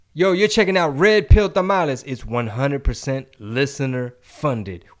Yo, you're checking out Red Pill Tamales. It's 100% listener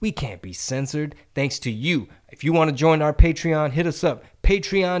funded. We can't be censored thanks to you. If you want to join our Patreon, hit us up.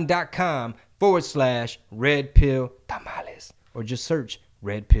 Patreon.com/Red Pill Tamales. Or just search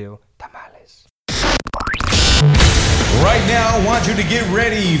Red Pill Tamales. Right now, I want you to get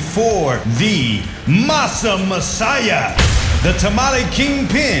ready for the Masa Messiah, the Tamale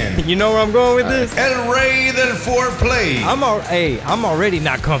Kingpin. You know where I'm going with this? El Rey del Foreplay. I'm already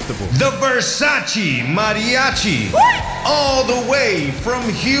not comfortable. The Versace Mariachi. What? All the way from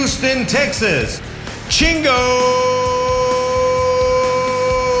Houston, Texas. Chingo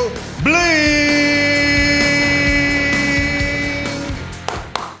Bling.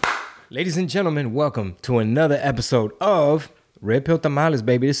 Ladies and gentlemen, welcome to another episode of Red Pill Tamales,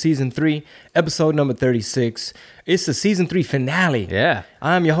 baby. This is season 3, episode number 36. It's the season 3 finale. Yeah.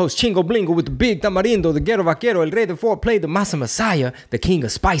 I'm your host, Chingo Blingo, with the big tamarindo, the ghetto vaquero, el rey del foreplay, the masa messiah, the king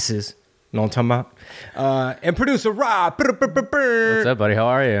of spices. Know what I'm talking about? And producer Rob. What's up, buddy? How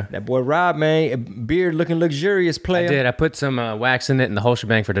are you? That boy Rob, man. A beard looking luxurious player. I did. I put some wax in it and the whole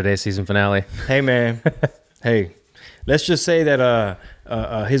shebang for today's season finale. Hey, man. Hey. Let's just say that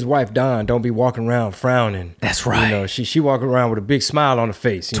his wife Dawn don't be walking around frowning. That's right. You know, she walking around with a big smile on her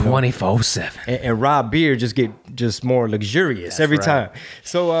face. 24/7. And Rob Beard just more luxurious every time.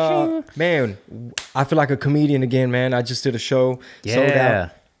 So man, I feel like a comedian again, man. I just did a show. Yeah.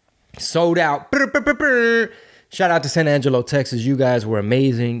 Sold out. Shout out to San Angelo, Texas. You guys were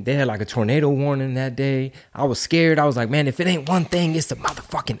amazing. They had like a tornado warning that day. I was scared. I was like, man, if it ain't one thing, it's the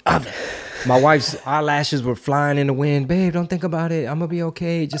motherfucking other. My wife's eyelashes were flying in the wind. Babe, don't think about it. I'm going to be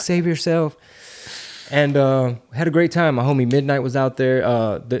okay. Just save yourself. And had a great time. My homie Midnight was out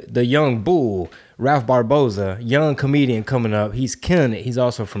there. The young bull, Ralph Barboza, young comedian coming up. He's killing it. He's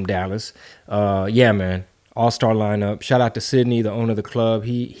also from Dallas. Yeah, man. All-star lineup. Shout out to Sydney, the owner of the club.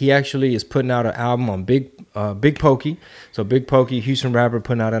 He actually is putting out an album on Big Pokey. So Big Pokey, Houston rapper,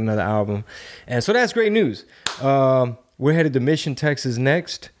 putting out another album. And so that's great news. We're headed to Mission, Texas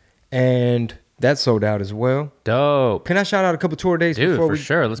next. And that's sold out as well. Dope. Can I shout out a couple tour dates? Dude, for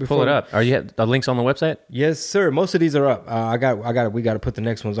sure. Let's pull it up. Are you the links on the website? Yes, sir. Most of these are up. We got to put the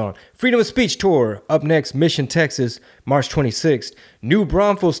next ones on. Freedom of Speech Tour up next. Mission, Texas, March 26th. New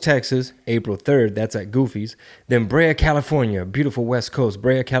Braunfels, Texas, April 3rd. That's at Goofy's. Then Brea, California, beautiful West Coast.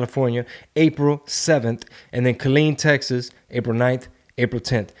 Brea, California, April 7th. And then Killeen, Texas, April 9th, April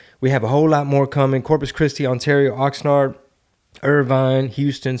 10th. We have a whole lot more coming. Corpus Christi, Ontario, Oxnard, Irvine,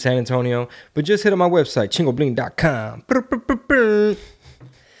 Houston, San Antonio. But just hit on my website, chingobling.com.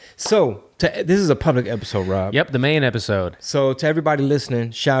 So, this is a public episode, Rob. Yep, the main episode. So, to everybody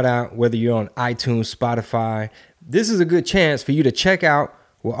listening, shout out whether you're on iTunes, Spotify. This is a good chance for you to check out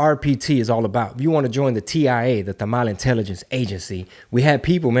what RPT is all about. If you want to join the TIA, the Tamale Intelligence Agency, we had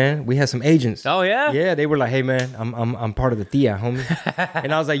people, man. We had some agents. Oh, yeah? Yeah, they were like, hey, man, I'm part of the TIA, homie.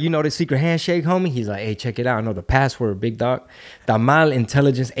 And I was like, you know the secret handshake, homie? He's like, hey, check it out. I know the password, big dog. Tamale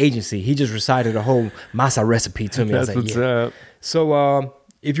Intelligence Agency. He just recited a whole masa recipe to me. That's I was like, what's yeah. up. So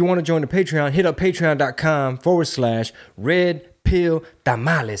if you want to join the Patreon, hit up patreon.com/Red Pill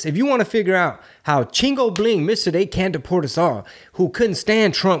Tamales. If you want to figure out how Chingo Bling, Mr. They Can't Deport Us All, who couldn't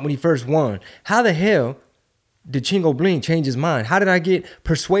stand Trump when he first won, how the hell did Chingo Bling change his mind? How did I get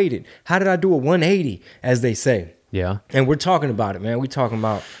persuaded? How did I do a 180, as they say? Yeah. And we're talking about it, man. We're talking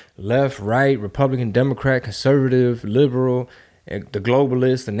about left, right, Republican, Democrat, conservative, liberal, the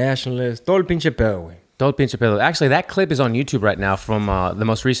globalist, the nationalist, todo el pinche pedo, güey. Don't pinch a pillow. Actually, that clip is on YouTube right now from the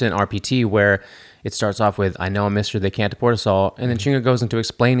most recent RPT where it starts off with, I know I'm Mr. They Can't Deport Us All. And then Chingo goes into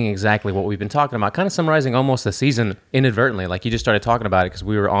explaining exactly what we've been talking about, kind of summarizing almost the season inadvertently. Like you just started talking about it because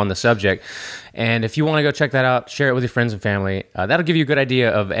we were on the subject. And if you want to go check that out, share it with your friends and family. That'll give you a good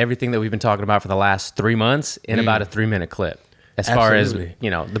idea of everything that we've been talking about for the last 3 months in about a 3-minute clip. As far as,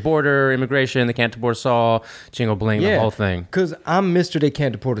 the border, immigration, they can't deport us all, Chingo Bling, the whole thing. Because I'm Mr. They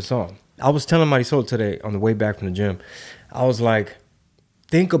Can't Deport Us All. I was telling Marisol today on the way back from the gym, I was like,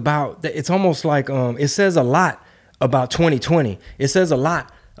 think about, it's almost like it says a lot about 2020. It says a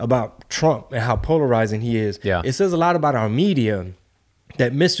lot about Trump and how polarizing he is. Yeah. It says a lot about our media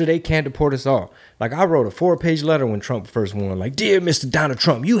that Mr. They Can't Deport Us All. Like I wrote a 4-page letter when Trump first won, like, Dear Mr. Donald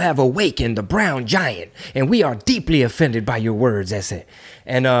Trump, you have awakened the brown giant and we are deeply offended by your words. That's it.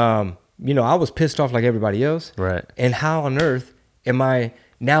 And, I was pissed off like everybody else. Right. And how on earth am I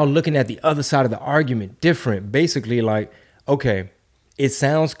now looking at the other side of the argument different? Basically, like, okay, it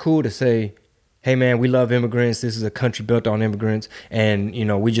sounds cool to say, hey, man, we love immigrants. This is a country built on immigrants. And,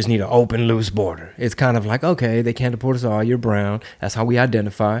 we just need an open, loose border. It's kind of like, okay, they can't deport us all. You're brown. That's how we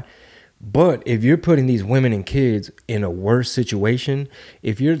identify. But if you're putting these women and kids in a worse situation,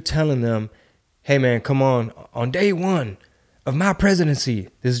 if you're telling them, hey man, come on day one of my presidency,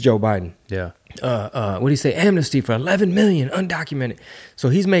 this is Joe Biden. Yeah. What do you say? Amnesty for 11 million undocumented. So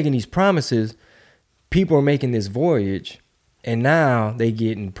he's making these promises. People are making this voyage, and now they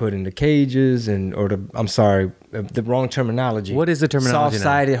getting put in the cages the wrong terminology. What is the terminology?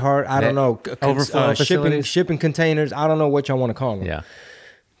 Soft-sided heart. I don't know. Overflow facilities? Shipping containers. I don't know what y'all want to call them. Yeah.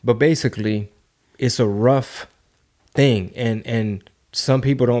 But basically, it's a rough thing, and some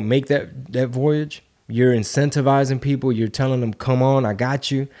people don't make that voyage. You're incentivizing people. You're telling them, come on, I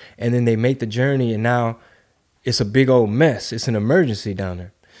got you. And then they make the journey, and now it's a big old mess. It's an emergency down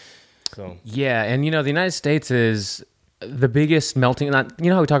there. So Yeah, and the United States is the biggest melting. How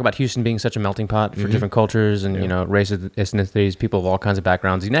we talk about Houston being such a melting pot for different cultures and races, ethnicities, people of all kinds of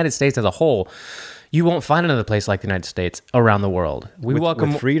backgrounds. The United States as a whole, you won't find another place like the United States around the world. We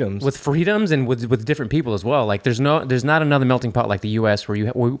welcome with freedoms and with different people as well. Like there's not another melting pot like the U.S.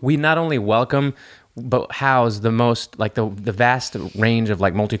 where we not only welcome but house the most, like the vast range of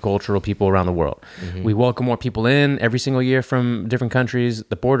like multicultural people around the world. Mm-hmm. We welcome more people in every single year from different countries.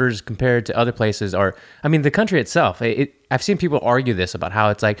 The borders compared to other places the country itself, I've seen people argue this about how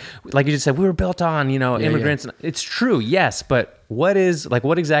it's like you just said, we were built on, immigrants. Yeah. It's true. Yes. But what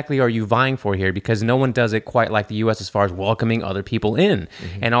exactly are you vying for here? Because no one does it quite like the U.S. as far as welcoming other people in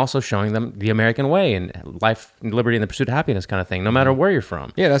and also showing them the American way and life, liberty, and the pursuit of happiness kind of thing, no matter where you're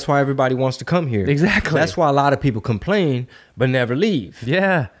from. Yeah, that's why everybody wants to come here. Exactly. That's why a lot of people complain but never leave.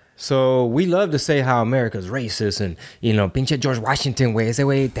 Yeah. So we love to say how America's racist and, pinche George Washington way, ese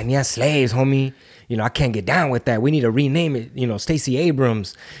way tenía slaves, homie. I can't get down with that. We need to rename it, Stacey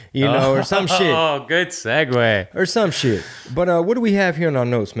Abrams, or some shit. Oh, good segue. Or some shit. But what do we have here in our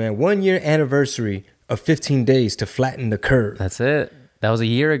notes, man? 1 year anniversary of 15 days to flatten the curve. That's it. That was a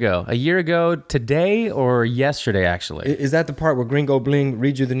year ago. A year ago today or yesterday, actually. Is that the part where Gringo Bling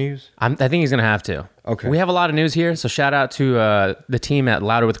reads you the news? I think he's going to have to. Okay. We have a lot of news here, so shout out to the team at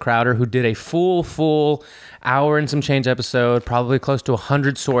Louder with Crowder who did a full hour and some change episode, probably close to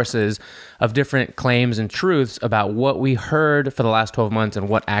 100 sources of different claims and truths about what we heard for the last 12 months and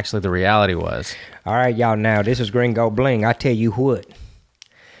what actually the reality was. All right, y'all, now, this is Gringo Bling. I tell you what.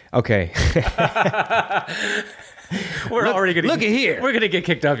 Okay. We're already going to look at here. We're going to get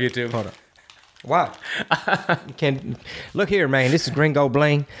kicked off YouTube. Hold on. Wow. Look here, man. This is Gringo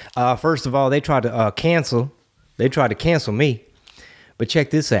Bling. First of all, they tried to cancel. They tried to cancel me. But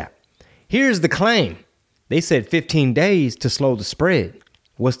check this out. Here's the claim. They said 15 days to slow the spread.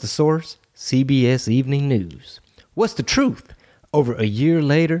 What's the source? CBS Evening News. What's the truth? Over a year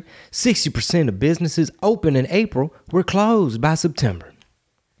later, 60% of businesses open in April were closed by September.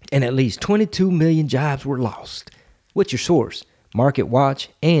 And at least 22 million jobs were lost. What's your source? Market Watch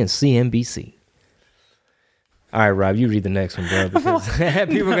and CNBC. All right, Rob, you read the next one, bro. Because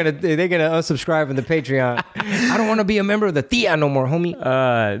people are they're gonna unsubscribe from the Patreon. I don't want to be a member of the TIA no more, homie.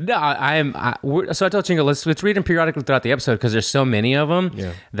 So I told Chingo, let's read them periodically throughout the episode because there's so many of them.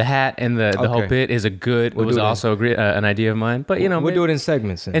 Yeah. The hat and the whole bit is was also an idea of mine. But we'll do it in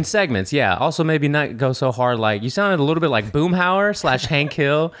segments. In segments, yeah. Also, maybe not go so hard. Like you sounded a little bit like Boomhauer / Hank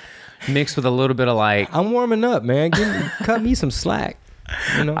Hill, mixed with a little bit of like. I'm warming up, man. Cut me some slack.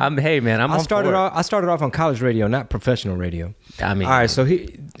 Hey man, I started off on college radio, not professional radio. I mean, all right. So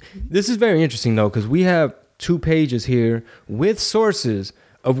this is very interesting though, because we have 2 pages here with sources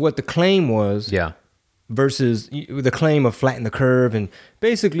of what the claim was. Yeah. Versus the claim of flatten the curve and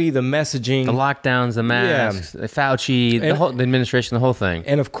basically the messaging, the lockdowns, the masks, the Fauci, the administration, the whole thing.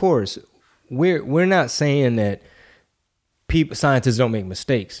 And of course, we're not saying that scientists don't make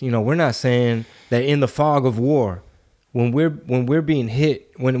mistakes. We're not saying that in the fog of war. When we're being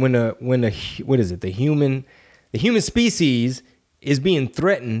hit, the human species is being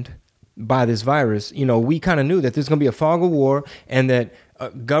threatened by this virus, we kind of knew that there's going to be a fog of war and that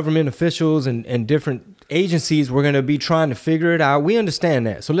government officials and different agencies were going to be trying to figure it out. We understand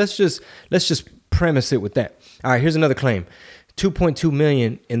that. So let's just premise it with that. All right, here's another claim. 2.2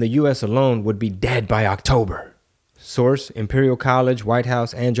 million in the U.S. alone would be dead by October. Source, Imperial College, White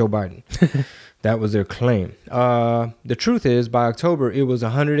House, and Joe Biden. That was their claim. The truth is, by October, it was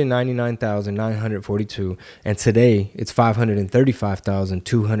 199,942, and today it's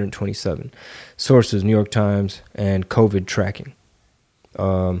 535,227. Sources, New York Times and COVID tracking.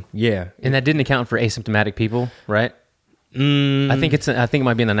 Yeah. And that didn't account for asymptomatic people, right? I think it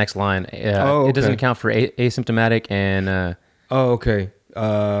might be in the next line. Okay. It doesn't account for asymptomatic and... okay.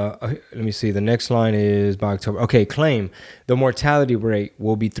 Let me see. The next line is by October. Okay, claim the mortality rate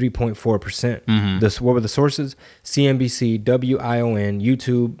will be 3.4%. What were the sources? CNBC, WION,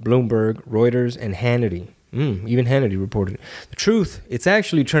 YouTube, Bloomberg, Reuters, and Hannity. Even Hannity reported it. The truth, it's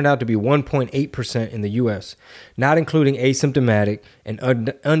actually turned out to be 1.8% in the U.S., not including asymptomatic and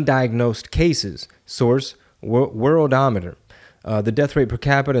undiagnosed cases. Source, Worldometer. The death rate per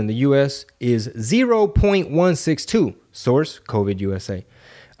capita in the U.S. is 0.162. Source, COVID USA.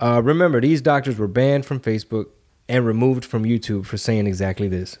 Remember, these doctors were banned from Facebook and removed from YouTube for saying exactly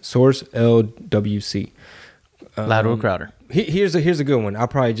this. Source, LWC. Louder Crowder. Here's a good one. I'll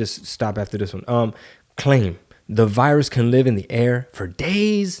probably just stop after this one. Claim the virus can live in the air for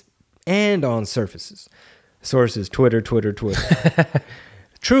days and on surfaces. Sources, Twitter.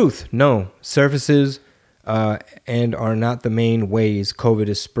 Truth, no. Surfaces and are not the main ways COVID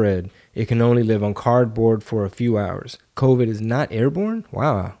is spread. It can only live on cardboard for a few hours. COVID is not airborne?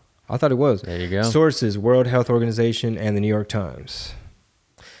 Wow. I thought it was. There you go. Sources, World Health Organization and the New York Times.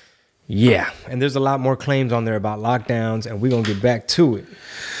 Yeah. And there's a lot more claims on there about lockdowns, and we're going to get back to it.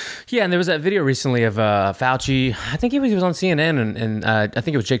 Yeah, and there was that video recently of Fauci. I think he was on CNN, and I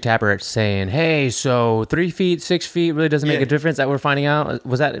think it was Jake Tapper saying, "Hey, so 3 feet, 6 feet really doesn't make a difference." That we're finding out.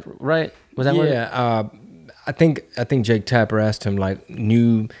 Was that right? Was that right? I think Jake Tapper asked him like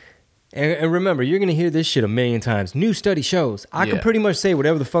new. And remember, you're gonna hear this shit a million times. New study shows. I can pretty much say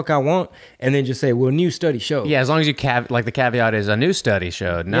whatever the fuck I want, and then just say, "Well, new study showed." Yeah, as long as you like the caveat is a new study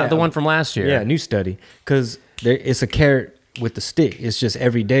showed, not the one from last year. Yeah, new study, because it's a carrot with the stick. It's just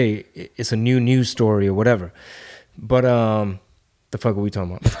every day it's a new news story or whatever. But the fuck are we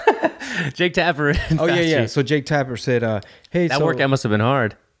talking about? Jake Tapper. Oh yeah. So Jake Tapper said, "Hey, that workout must have been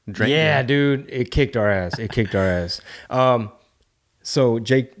hard." Dude, it kicked our ass. So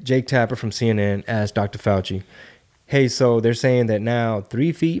Jake Tapper from CNN asked Dr. Fauci, "Hey, so they're saying that now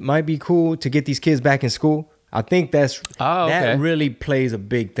 3 feet might be cool to get these kids back in school." I think that really plays a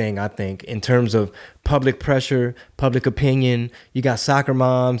big thing, I think, in terms of public pressure, public opinion. You got soccer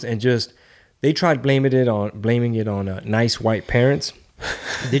moms and just they tried blaming it on nice white parents.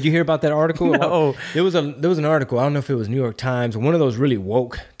 Did you hear about that article? No. There was an article, I don't know if it was New York Times, one of those really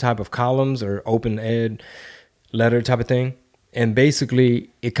woke type of columns or open ed letter type of thing. And basically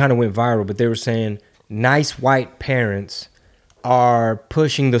it kind of went viral, but they were saying nice white parents are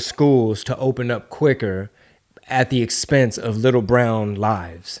pushing the schools to open up quicker at the expense of little brown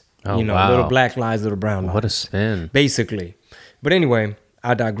lives. Oh, little black lives, little brown lives. What a spin. Basically. But anyway,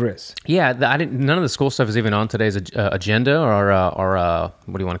 I digress. Yeah, none of the school stuff is even on today's agenda or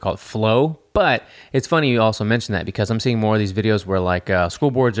what do you want to call it, flow. But it's funny you also mention that because I'm seeing more of these videos where like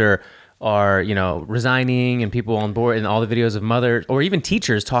school boards are resigning and people on board, and all the videos of mothers or even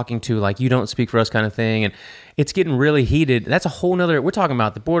teachers talking to like, you don't speak for us kind of thing. And it's getting really heated. That's a whole nother, we're talking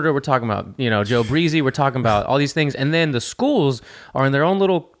about the border. We're talking about, Joe Breezy. We're talking about all these things. And then the schools are in their own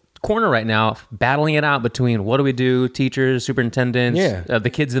little corner right now, battling it out between what do we do, teachers, superintendents, the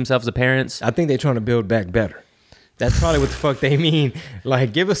kids themselves, the parents. I think they're trying to build back better. That's probably what the fuck they mean.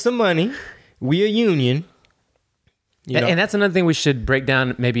 Like, give us some money. We a union. And that's another thing we should break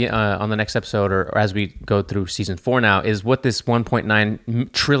down maybe on the next episode or as we go through season 4 now is what this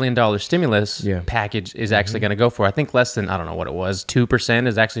 $1.9 trillion stimulus package is actually going to go for. I think less than, I don't know what it was, 2%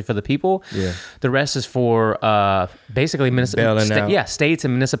 is actually for the people. Yeah. The rest is for basically states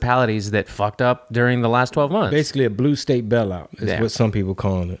and municipalities that fucked up during the last 12 months. Basically a blue state bailout is what some people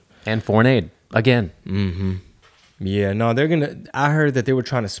calling it. And foreign aid, again. Mm-hmm. Yeah, no, I heard that they were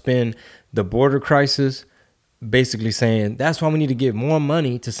trying to spin the border crisis, basically saying that's why we need to give more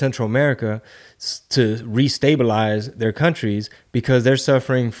money to Central America to restabilize their countries because they're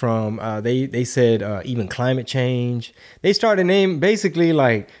suffering from, they said even climate change. They started naming basically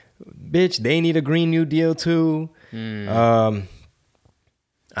like, bitch, they need a Green New Deal too. I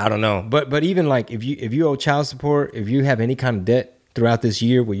don't know. But even like if you owe child support, if you have any kind of debt throughout this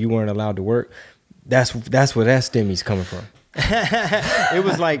year where you weren't allowed to work, that's where that stimmy's coming from. It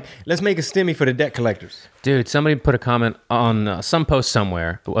was like, let's make a stimmy for the debt collectors. Dude, somebody put a comment on some post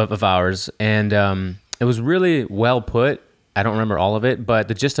somewhere of ours, and it was really well put. I don't remember all of it, but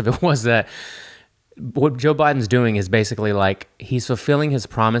the gist of it was that what Joe Biden's doing is basically like he's fulfilling his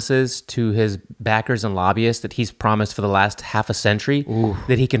promises to his backers and lobbyists that he's promised for the last half a century. Ooh.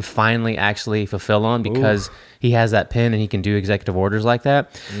 That he can finally actually fulfill on because he has that pen and he can do executive orders like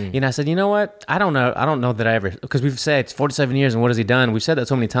that. And I said, you know what? I don't know that I ever, because we've said it's 47 years and what has he done? We've said that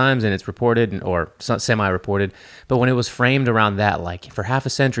so many times and it's reported or semi-reported. But when it was framed around that, like for half a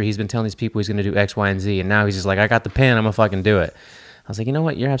century, he's been telling these people he's going to do X, Y, and Z. And now he's just like, I got the pen, I'm going to fucking do it. I was like, you know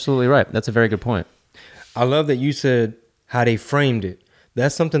what? You're absolutely right. That's a very good point. I love that you said how they framed it.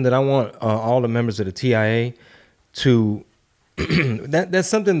 That's something that I want all the members of the TIA to. That's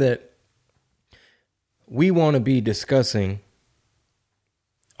something that we want to be discussing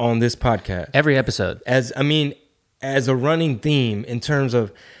on this podcast Every episode. as a running theme in terms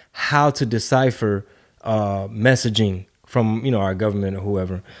of how to decipher messaging from our government or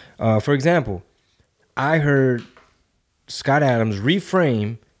whoever. For example, I heard Scott Adams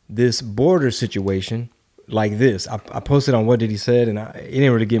reframe this border situation like this. I posted on What Did He Said, and it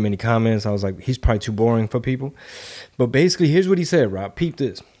didn't really get many comments. I was like, he's probably too boring for people. But basically, here's what he said, Rob. Peep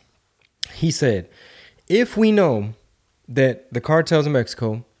this. He said, if we know that the cartels in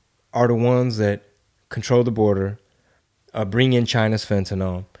Mexico are the ones that control the border, bring in China's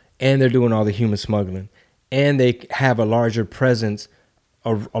fentanyl, and they're doing all the human smuggling, and they have a larger presence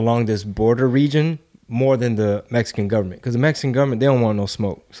along this border region more than the Mexican government. Because the Mexican government, they don't want no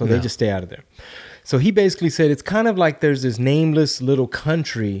smoke, so they just stay out of there. So he basically said it's kind of like there's this nameless little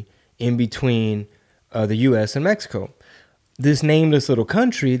country in between the U.S. and Mexico. This nameless little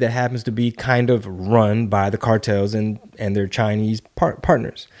country that happens to be kind of run by the cartels and their Chinese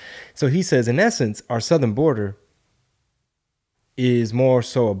partners. So he says, in essence, our southern border is more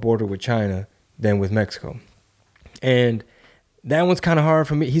so a border with China than with Mexico. And that one's kind of hard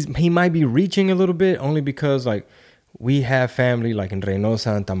for me. He might be reaching a little bit only because like we have family like in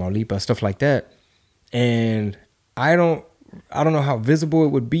Reynosa and Tamaulipas, stuff like that. And I don't know how visible it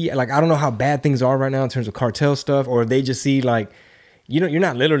would be. Like, I don't know how bad things are right now in terms of cartel stuff, or if they just see like, you're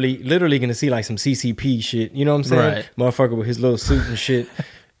not literally going to see like some CCP shit. You know what I'm saying? Right. Motherfucker with his little suit and shit.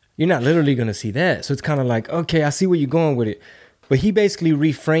 You're not literally going to see that. So it's kind of like, okay, I see where you're going with it. But he basically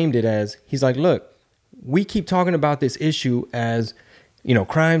reframed it as, he's like, look, we keep talking about this issue as,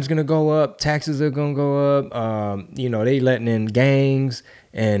 crime's going to go up, taxes are going to go up, they letting in gangs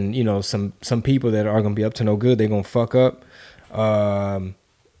and, some people that are going to be up to no good, they're going to fuck up.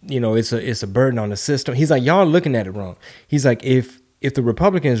 It's a burden on the system. He's like, y'all looking at it wrong. He's like, if the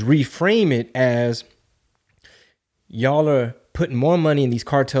Republicans reframe it as y'all are putting more money in these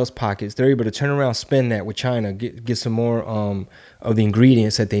cartels' pockets, they're able to turn around, spend that with China, get some more of the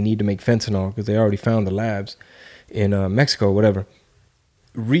ingredients that they need to make fentanyl, because they already found the labs in Mexico or whatever.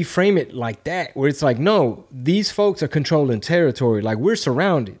 Reframe it like that, where it's like, no, these folks are controlling territory. Like, we're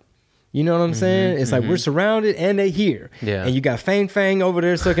surrounded. You know what I'm saying? It's like we're surrounded and they here. Yeah. And you got Fang over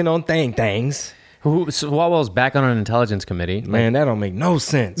there sucking on things. Swalwell's back on an intelligence committee. Man, that don't make no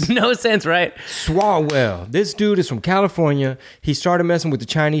sense. No sense, right? Swalwell. This dude is from California. He started messing with the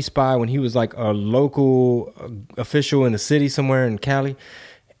Chinese spy when he was like a local official in the city somewhere in Cali.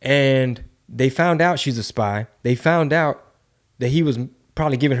 And they found out she's a spy. They found out that he was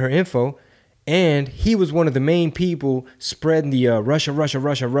probably giving her info. And he was one of the main people spreading the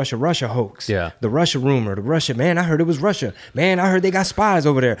Russia hoax. Yeah. The Russia rumor, man, I heard it was Russia. Man, I heard they got spies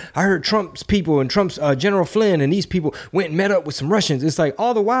over there. I heard Trump's people and Trump's General Flynn and these people went and met up with some Russians. It's like,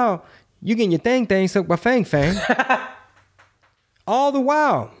 all the while, you getting your thing sucked by Fang. All the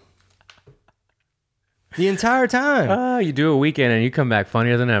while. The entire time. Oh, you do a weekend and you come back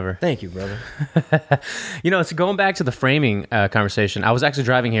funnier than ever. Thank you, brother. It's going back to the framing conversation. I was actually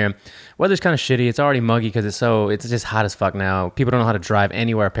driving here. Weather's kind of shitty. It's already muggy because it's just hot as fuck now. People don't know how to drive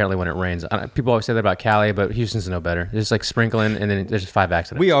anywhere apparently when it rains. People always say that about Cali, but Houston's no better. It's just like sprinkling and then there's just 5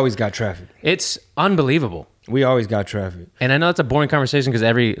 accidents. We always got traffic. It's unbelievable. We always got traffic. And I know it's a boring conversation because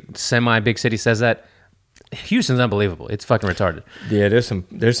every semi-big city says that. Houston's unbelievable. It's fucking retarded. Yeah, there's some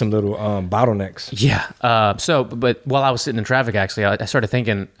little bottlenecks. Yeah. But while I was sitting in traffic, actually, I started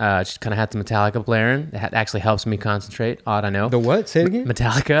thinking, just kind of had some Metallica blaring. That actually helps me concentrate. Odd, I know. The what? Say it again.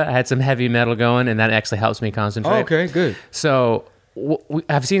 Metallica. I had some heavy metal going, and that actually helps me concentrate. Oh, okay, good. So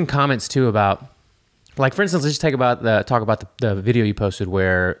I've seen comments too about, like, for instance, let's just talk about the video you posted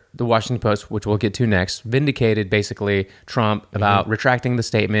where the Washington Post, which we'll get to next, vindicated basically Trump about retracting the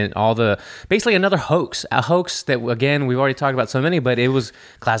statement, basically another hoax, a hoax that, again, we've already talked about so many, but it was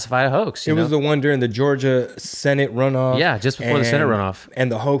classified a hoax. It was the one during the Georgia Senate runoff. Yeah, just before the Senate runoff.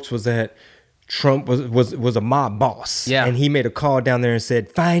 And the hoax was that Trump was a mob boss. Yeah. And he made a call down there and said,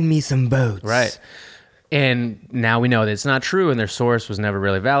 find me some votes. Right. And now we know that it's not true and their source was never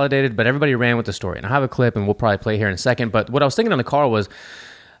really validated, but everybody ran with the story. And I have a clip and we'll probably play here in a second. But what I was thinking on the car was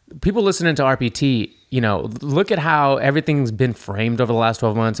people listening to RPT, look at how everything's been framed over the last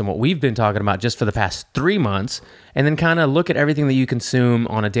 12 months and what we've been talking about just for the past 3 months. And then kind of look at everything that you consume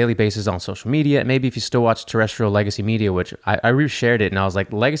on a daily basis on social media. Maybe if you still watch terrestrial legacy media, which I reshared it and I was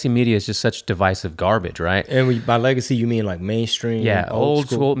like, legacy media is just such divisive garbage, right? And by legacy, you mean like mainstream? Yeah, old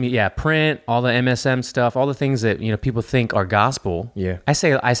school print, all the MSM stuff, all the things that people think are gospel. Yeah. I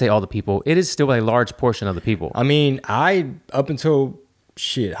say all the people. It is still a large portion of the people. I mean, up until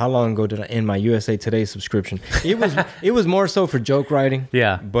shit, how long ago did I end my USA Today subscription? It was more so for joke writing.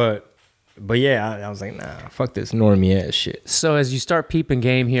 Yeah. But yeah, I was like, nah, fuck this normie ass shit. So as you start peeping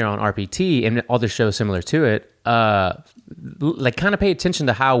game here on RPT and other shows similar to it, like kind of pay attention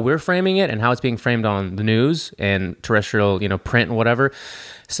to how we're framing it and how it's being framed on the news and terrestrial, print and whatever,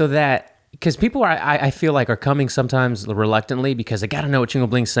 so that. Because people I feel like are coming sometimes reluctantly because they got to know what Chingo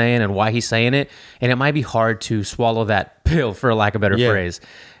Bling's saying and why he's saying it. And it might be hard to swallow that pill, for lack of a better phrase.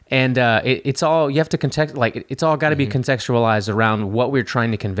 And it's all, you have to it's all got to be contextualized around what we're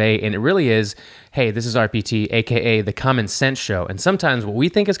trying to convey. And it really is, hey, this is RPT, AKA the Common Sense Show. And sometimes what we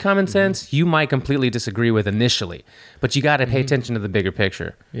think is common sense, you might completely disagree with initially. But you got to pay attention to the bigger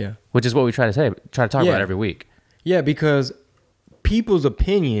picture. Yeah. Which is what we try to talk about every week. Yeah, because people's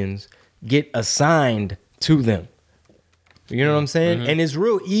opinions get assigned to them. You know what I'm saying? And it's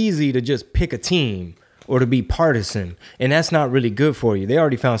real easy to just pick a team or to be partisan, and that's not really good for you. They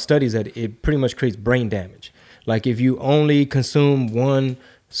already found studies that it pretty much creates brain damage. Like if you only consume one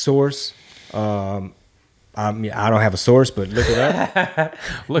source, I don't have a source, but look it up.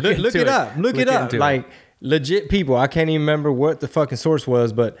 look it up. Look it up. Like legit people, I can't even remember what the fucking source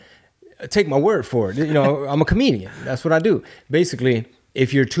was, but take my word for it. I'm a comedian. That's what I do. Basically,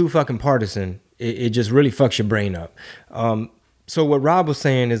 if you're too fucking partisan, it just really fucks your brain up. So what Rob was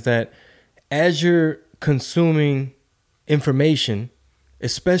saying is that as you're consuming information,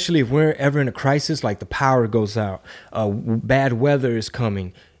 especially if we're ever in a crisis, like the power goes out, bad weather is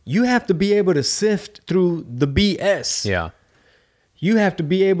coming, you have to be able to sift through the BS. Yeah. You have to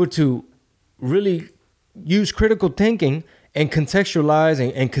be able to really use critical thinking and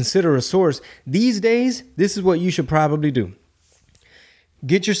contextualize and consider a source. These days, this is what you should probably do.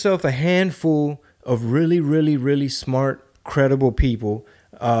 Get yourself a handful of really, really, really smart, credible people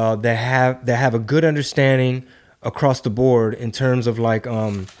that have a good understanding across the board in terms of like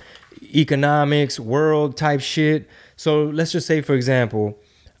economics, world type shit. So let's just say, for example,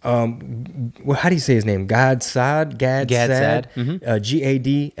 how do you say his name? Gad Saad. Gadsaad.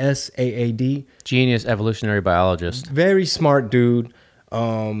 Gadsaad. Genius evolutionary biologist. Very smart dude.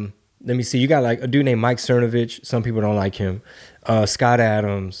 Let me see. You got like a dude named Mike Cernovich. Some people don't like him. Scott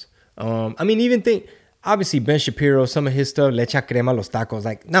Adams. Obviously Ben Shapiro, some of his stuff, le echa crema los tacos.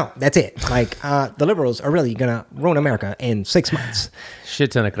 Like, no, that's it. Like, the liberals are really gonna ruin America in 6 months.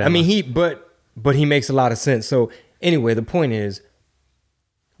 Shit ton of crema. But he makes a lot of sense. So anyway, the point is,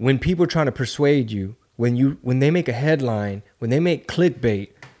 when people are trying to persuade you, when they make a headline, when they make clickbait,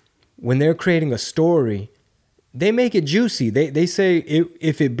 when they're creating a story, they make it juicy. They say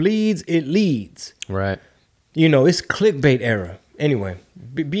if it bleeds, it leads. Right. It's clickbait era. Anyway,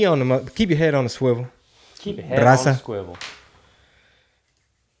 be on the keep your head on the swivel. Keep your head on the swivel.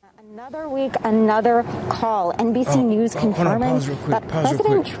 Another week, another call. NBC News confirming that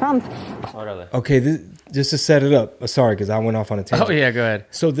President Trump. Okay, just to set it up. Sorry, because I went off on a tangent. Oh yeah, go ahead.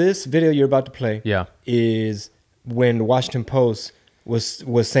 So this video you're about to play, is when the Washington Post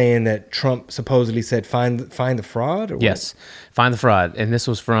was saying that Trump supposedly said find the fraud. Or yes, find the fraud, and this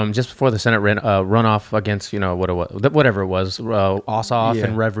was from just before the Senate runoff against whatever it was, Ossoff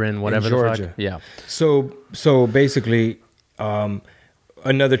and Reverend whatever in Georgia. The fuck. Yeah. So basically,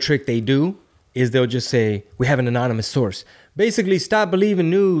 another trick they do is they'll just say we have an anonymous source. Basically, stop believing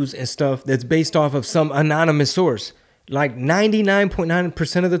news and stuff that's based off of some anonymous source. Like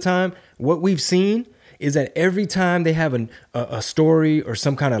 99.9% of the time, what we've seen is that every time they have a story or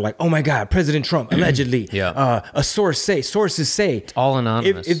some kind of like, oh my God, President Trump allegedly, sources say. It's all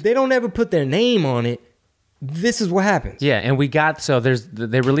anonymous. If they don't ever put their name on it, this is what happens. Yeah, and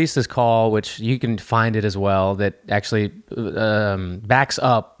they released this call, which you can find it as well, that actually backs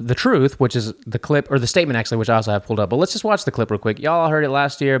up the truth, which is the clip, or the statement actually, which I also have pulled up. But let's just watch the clip real quick. Y'all heard it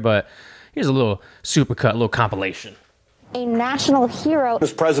last year, but here's a little supercut, a little compilation. A national hero.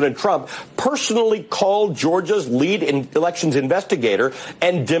 President Trump personally called Georgia's lead elections investigator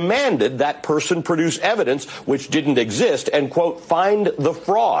and demanded that person produce evidence which didn't exist and, quote, find the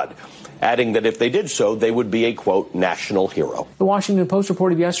fraud, adding that if they did so, they would be a, quote, national hero. The Washington Post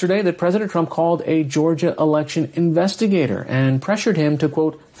reported yesterday that President Trump called a Georgia election investigator and pressured him to,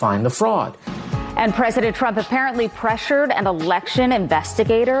 quote, find the fraud. And President Trump apparently pressured an election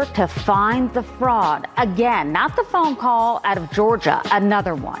investigator to find the fraud. Again, not the phone call out of Georgia,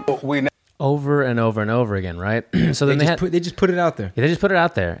 another one. Over and over and over again, right? So then they just put it out there. Yeah, they just put it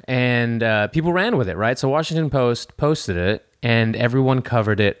out there, and people ran with it, right? So Washington Post posted it, and everyone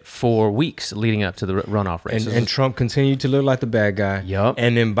covered it for weeks leading up to the runoff race. And Trump continued to look like the bad guy. Yup.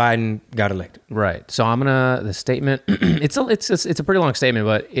 And then Biden got elected. Right. So the statement. it's a pretty long statement,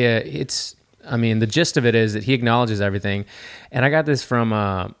 but it's I mean, the gist of it is that he acknowledges everything. And I got this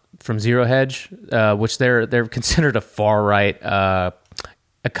from Zero Hedge, which they're considered a far right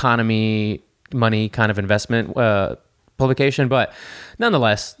economy money kind of investment publication, but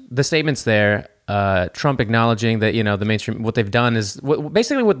nonetheless, the statement's there. Trump acknowledging that the mainstream, what they've done is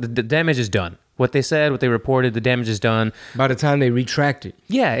basically what the damage is done. What they said, what they reported, the damage is done. By the time they retract it,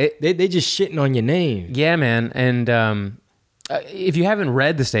 yeah, they just shitting on your name. Yeah, man. And if you haven't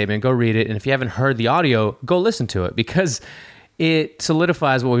read the statement, go read it. And if you haven't heard the audio, go listen to it, because it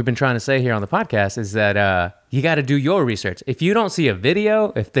solidifies what we've been trying to say here on the podcast, is that you got to do your research. If you don't see a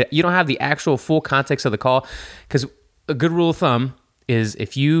video, you don't have the actual full context of the call, because a good rule of thumb is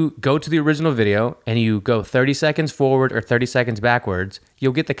if you go to the original video and you go 30 seconds forward or 30 seconds backwards,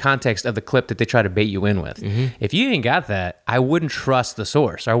 you'll get the context of the clip that they try to bait you in with. Mm-hmm. If you ain't got that, I wouldn't trust the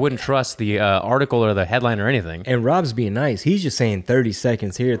source. I wouldn't trust the article or the headline or anything. And Rob's being nice. He's just saying 30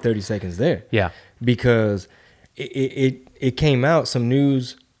 seconds here, 30 seconds there. Yeah. Because it came out, some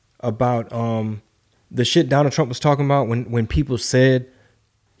news about the shit Donald Trump was talking about when people said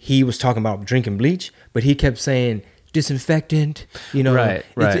he was talking about drinking bleach, but he kept saying disinfectant, right.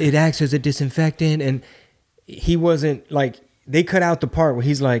 It acts as a disinfectant, and he wasn't like, they cut out the part where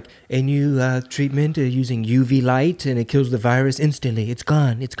he's like, a new treatment using UV light, and it kills the virus instantly. It's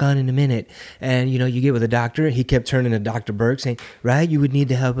gone in a minute. And you get with a doctor. He kept turning to Dr. Burke saying, right, you would need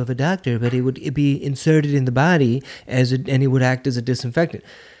the help of a doctor, but it'd be inserted in the body and it would act as a disinfectant.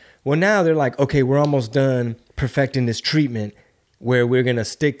 Well, now they're like, okay, we're almost done perfecting this treatment where we're going to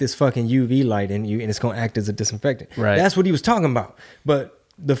stick this fucking UV light in you and it's going to act as a disinfectant. Right. That's what he was talking about. But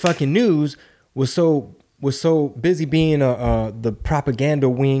the fucking news was so busy being the propaganda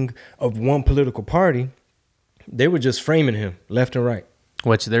wing of one political party, they were just framing him left and right.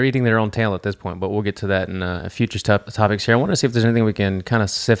 Which they're eating their own tail at this point, but we'll get to that in future topics here. I want to see if there's anything we can kind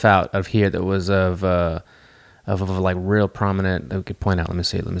of sift out of here that was of like real prominent that we could point out. Let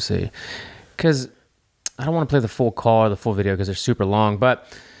me see. Because I don't want to play the full call or the full video because they're super long. But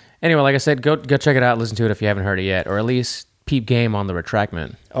anyway, like I said, go check it out. Listen to it if you haven't heard it yet, or at least peep game on the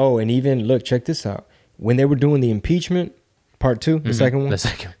retractment. Oh, and even look, check this out. When they were doing the impeachment, part 2, the second one,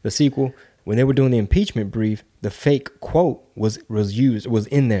 the sequel, when they were doing the impeachment brief, the fake quote was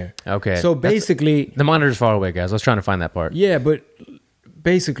in there. Okay. So basically, the monitor's far away, guys. I was trying to find that part. Yeah, but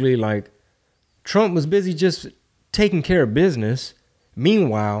basically, like, Trump was busy just taking care of business.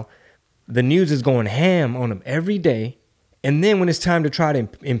 Meanwhile, the news is going ham on him every day. And then when it's time to try to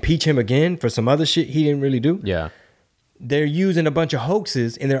impeach him again for some other shit he didn't really do, yeah, they're using a bunch of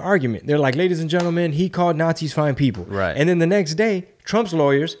hoaxes in their argument. They're like, ladies and gentlemen, he called Nazis fine people. Right. And then the next day, Trump's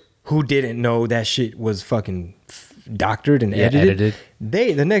lawyers, who didn't know that shit was fucking doctored and edited.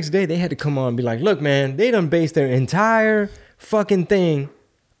 The next day, they had to come on and be like, look, man, they done based their entire fucking thing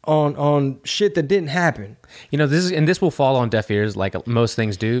on shit that didn't happen. This will fall on deaf ears like most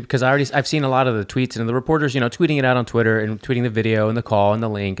things do, because I've seen a lot of the tweets and the reporters, tweeting it out on Twitter and tweeting the video and the call and the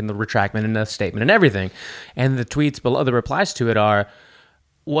link and the retractment and the statement and everything. And the tweets below, the replies to it are,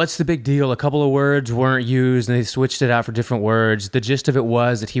 what's the big deal? A couple of words weren't used and they switched it out for different words. The gist of it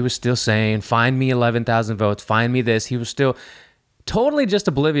was that he was still saying, find me 11,000 votes, find me this. He was still totally just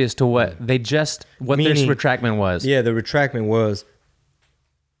oblivious to what this retractment was. Yeah, the retractment was,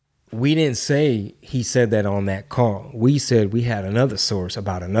 we didn't say he said that on that call. We said we had another source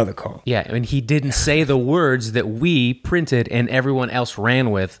about another call. Yeah, and he didn't say the words that we printed and everyone else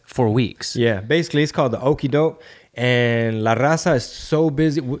ran with for weeks. Yeah, basically it's called the okie doke. And La Raza is so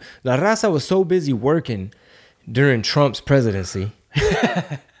busy. La Raza was so busy working during Trump's presidency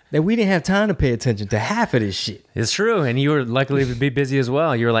that we didn't have time to pay attention to half of this shit. It's true, and you were luckily to be busy as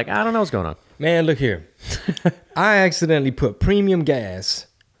well. You were like, I don't know what's going on. Man, look here. I accidentally put premium gas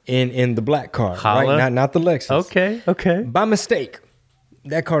in the black car, Holla. right? Not the Lexus. Okay. By mistake.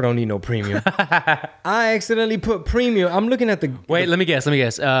 That car don't need no premium. I accidentally put premium. I'm looking at the... Wait, let me guess.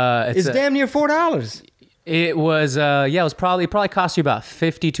 It's damn near $4. It was, it was probably cost you about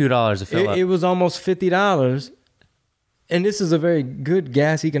 $52 to fill up. It was almost $50. And this is a very good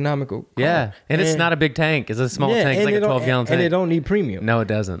gas economical car. Yeah, and it's not a big tank. It's a small tank. It's like a 12-gallon tank. And it don't need premium. No, it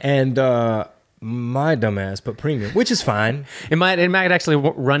doesn't. And my dumbass put premium, which is fine. It might actually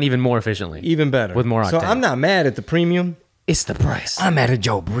run even more efficiently. Even better. With more octane. So I'm not mad at the premium. It's the price. I'm mad at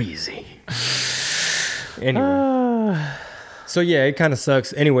Joe Breezy. Anyway. So yeah, it kind of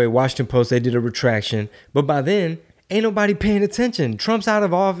sucks. Anyway, Washington Post, they did a retraction. But by then, ain't nobody paying attention. Trump's out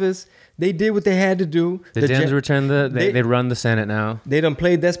of office. They did what they had to do. The Dems returned they run the Senate now. They done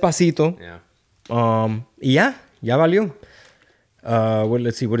played Despacito. Yeah. Ya valió.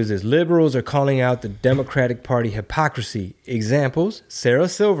 Let's see, what is this? Liberals are calling out the Democratic Party hypocrisy. Examples, Sarah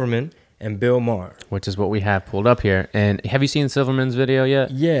Silverman and Bill Maher. Which is what we have pulled up here. And have you seen Silverman's video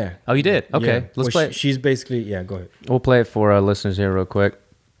yet? Yeah. Oh, you did? Okay. Yeah. Let's play it. She's basically, yeah, go ahead. We'll play it for our listeners here real quick.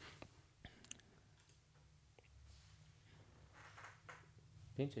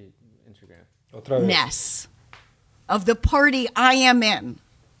 Ness of the party I am in.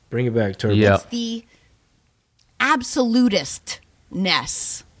 Bring it back, Turbo. Yeah. It's the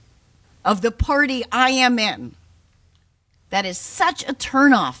absolutistness of the party I am in that is such a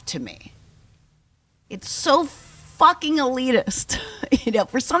turnoff to me. It's so fucking elitist.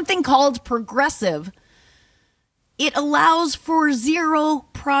 For something called progressive, it allows for zero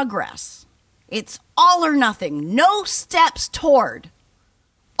progress. It's all or nothing. No steps toward.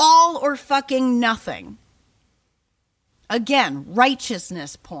 All or fucking nothing. Again,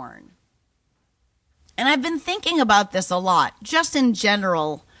 righteousness porn. And I've been thinking about this a lot, just in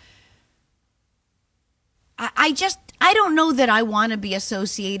general. I don't know that I want to be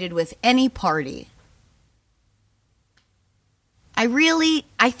associated with any party.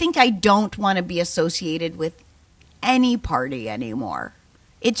 I think I don't want to be associated with any party anymore.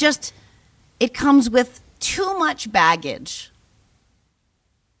 It comes with too much baggage.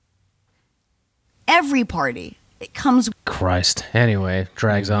 Every party. It comes. Christ. Anyway,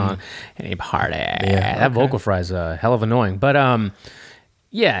 drags on. Any party. Yeah, that vocal fry's hell of annoying. But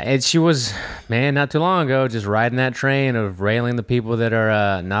yeah, and she was, man, not too long ago, just riding that train of railing the people that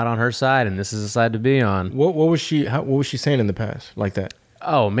are not on her side, and this is the side to be on. What was she saying in the past like that?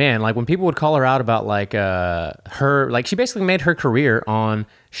 Oh man, like when people would call her out about like her, like she basically made her career on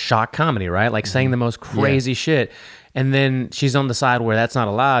shock comedy, right? Like saying the most crazy shit. And then she's on the side where that's not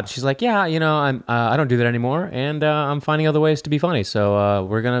allowed. She's like, yeah, I don't do that anymore, and I'm finding other ways to be funny. So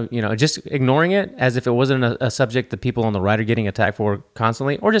we're gonna, just ignoring it as if it wasn't a subject that people on the right are getting attacked for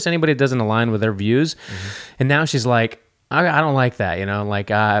constantly, or just anybody that doesn't align with their views. And now she's like, I don't like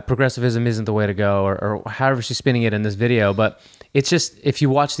that, progressivism isn't the way to go, or however she's spinning it in this video. But it's just, if you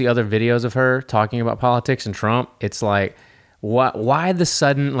watch the other videos of her talking about politics and Trump, it's like, why the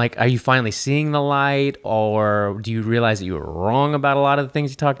sudden, like, are you finally seeing the light, or do you realize that you were wrong about a lot of the things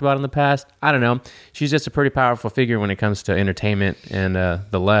you talked about in the past? I don't know. She's just a pretty powerful figure when it comes to entertainment and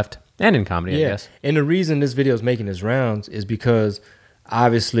the left, and in comedy, I guess. And the reason this video is making its rounds is because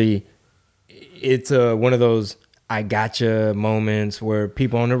obviously it's one of those I gotcha moments where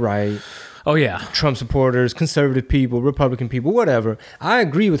people on the right, oh yeah, Trump supporters, conservative people, Republican people, whatever. I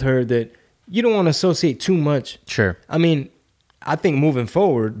agree with her that you don't want to associate too much. Sure. I mean, I think moving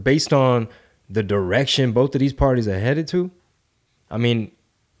forward, based on the direction both of these parties are headed to, I mean,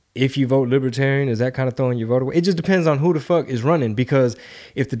 if you vote libertarian, is that kind of throwing your vote away? It just depends on who the fuck is running, because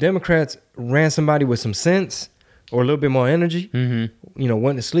if the Democrats ran somebody with some sense or a little bit more energy,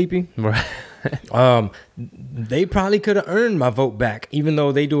 wasn't sleepy, right. They probably could have earned my vote back, even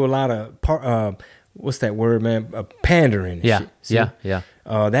though they do a lot of, what's that word, man? Pandering. Yeah, shit. See? yeah.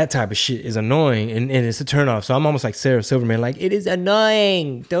 That type of shit is annoying, and it's a turnoff. So I'm almost like Sarah Silverman, like, it is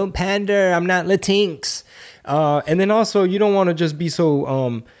annoying. Don't pander. I'm not Latinx. And then also, you don't want to just be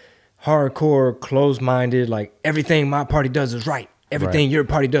so hardcore, closed-minded, like everything my party does is right. Everything your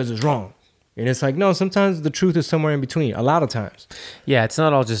party does is wrong. And it's like, no, sometimes the truth is somewhere in between. A lot of times. Yeah, it's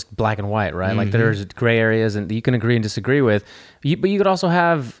not all just black and white, right? Like there's gray areas and you can agree and disagree with. But you could also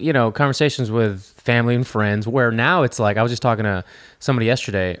have, conversations with family and friends where now it's like, I was just talking to somebody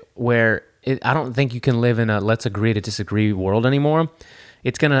yesterday where I don't think you can live in a let's agree to disagree world anymore.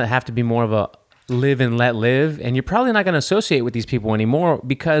 It's going to have to be more of a live and let live. And you're probably not going to associate with these people anymore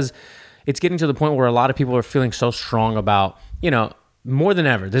because it's getting to the point where a lot of people are feeling so strong about, more than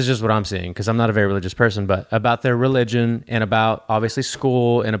ever, this is just what I'm seeing because I'm not a very religious person, but about their religion and about obviously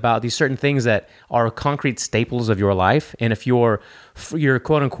school and about these certain things that are concrete staples of your life. And if your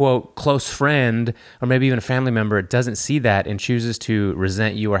quote unquote close friend or maybe even a family member doesn't see that and chooses to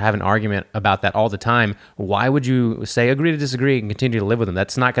resent you or have an argument about that all the time, why would you say agree to disagree and continue to live with them?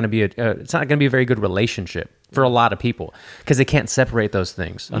 That's not going to be it's not going to be a very good relationship for a lot of people because they can't separate those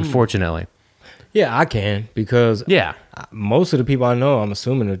things, unfortunately. Yeah, I can, because most of the people I know, I'm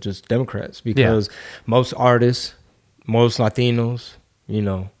assuming, are just Democrats, because most artists, most Latinos,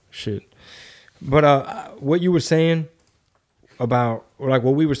 shit. But what you were saying about, or like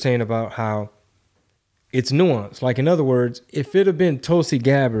what we were saying about how it's nuanced. Like, in other words, if it had been Tulsi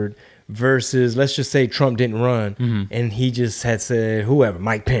Gabbard versus, let's just say Trump didn't run and he just had said whoever,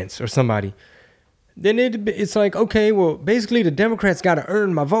 Mike Pence or somebody, then it's like, okay, well, basically the Democrats got to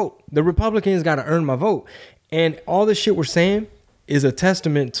earn my vote. The Republicans got to earn my vote. And all the shit we're saying is a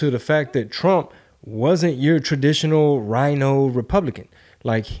testament to the fact that Trump wasn't your traditional rhino Republican.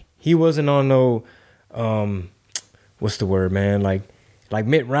 Like, he wasn't on no, what's the word, man? Like, Like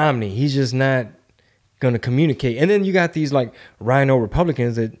Mitt Romney, he's just not going to communicate. And then you got these like rhino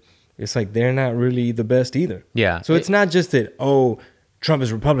Republicans that it's like they're not really the best either. Yeah. So it's not just that, oh, Trump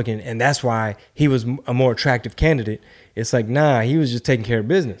is Republican and that's why he was a more attractive candidate. It's like, nah, he was just taking care of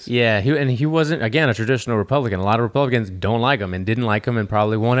business. Yeah, he wasn't, again, a traditional Republican. A lot of Republicans don't like him and didn't like him and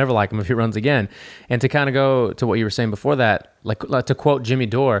probably won't ever like him if he runs again. And to kind of go to what you were saying before that, like to quote Jimmy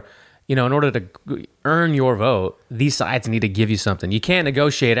Dore, in order to earn your vote, these sides need to give you something. You can't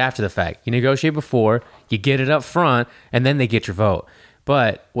negotiate after the fact. You negotiate before, you get it up front, and then they get your vote.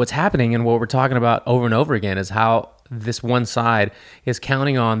 But what's happening and what we're talking about over and over again is how this one side is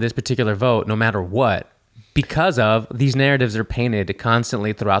counting on this particular vote no matter what, because of these narratives are painted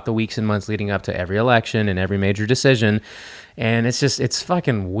constantly throughout the weeks and months leading up to every election and every major decision. And it's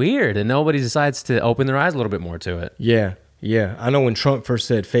fucking weird. And nobody decides to open their eyes a little bit more to it. Yeah. Yeah. I know when Trump first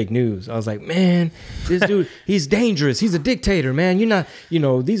said fake news, I was like, man, this dude, he's dangerous. He's a dictator, man. You're not,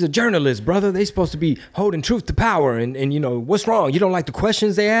 these are journalists, brother. They supposed to be holding truth to power. And what's wrong? You don't like the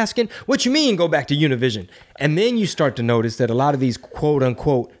questions they asking? What you mean go back to Univision? And then you start to notice that a lot of these quote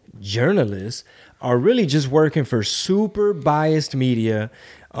unquote journalists are really just working for super biased media.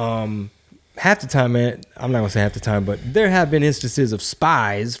 Half the time, man, I'm not going to say half the time, but there have been instances of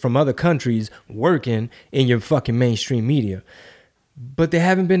spies from other countries working in your fucking mainstream media. But they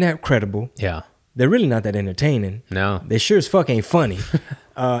haven't been that credible. Yeah. They're really not that entertaining. No. They sure as fuck ain't funny.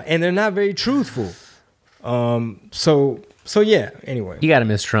 And they're not very truthful. So yeah, anyway. You got to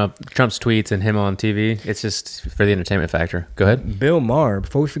miss Trump's tweets and him on TV. It's just for the entertainment factor. Go ahead. Bill Maher,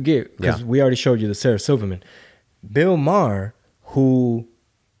 before we forget, because we already showed you the Sarah Silverman. Bill Maher, who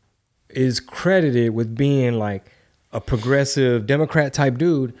is credited with being like a progressive Democrat type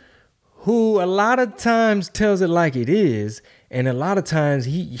dude, who a lot of times tells it like it is, and a lot of times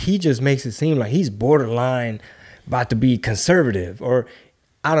he just makes it seem like he's borderline about to be conservative, or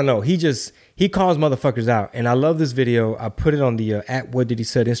I don't know. He calls motherfuckers out. And I love this video. I put it on the at What Did He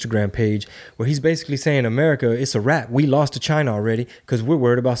Said Instagram page, where he's basically saying, America, it's a wrap. We lost to China already because we're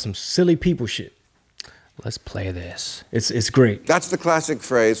worried about some silly people shit. Let's play this. It's great. That's the classic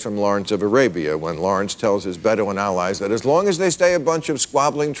phrase from Lawrence of Arabia, when Lawrence tells his Bedouin allies that as long as they stay a bunch of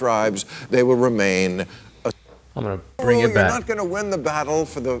squabbling tribes, they will remain. I'm going to bring it back. You're not going to win the battle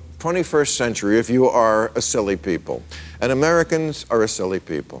for the 21st century if you are a silly people. And Americans are a silly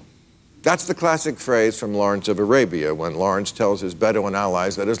people. That's the classic phrase from Lawrence of Arabia, when Lawrence tells his Bedouin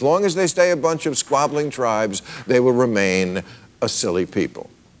allies that as long as they stay a bunch of squabbling tribes, they will remain a silly people.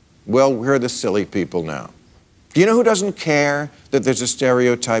 Well, we're the silly people now. Do you know who doesn't care that there's a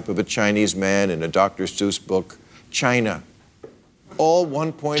stereotype of a Chinese man in a Dr. Seuss book? China. All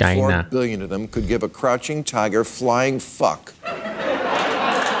 1.4 billion of them could give a crouching tiger flying fuck.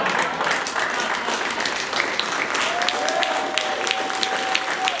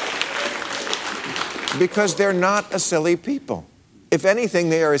 Because they're not a silly people. If anything,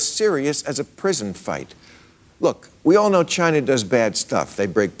 they are as serious as a prison fight. Look, we all know China does bad stuff. They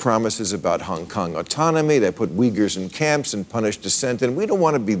break promises about Hong Kong autonomy, they put Uyghurs in camps and punish dissent, and we don't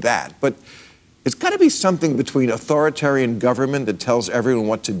want to be that. But it's got to be something between authoritarian government that tells everyone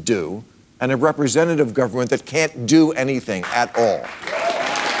what to do and a representative government that can't do anything at all.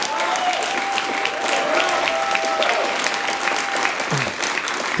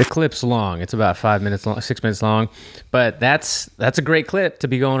 The clip's long. It's about 5 minutes long, 6 minutes long. But that's a great clip to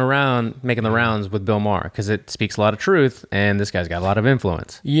be going around making the rounds with Bill Maher, because it speaks a lot of truth, and this guy's got a lot of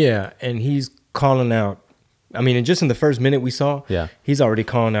influence. Yeah, and he's calling out, I mean, and just in the first minute we saw, he's already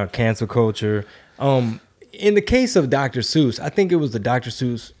calling out cancel culture. In the case of Dr. Seuss, I think it was the Dr.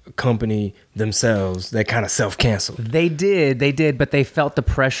 Seuss company themselves that kind of self-canceled. They did, but they felt the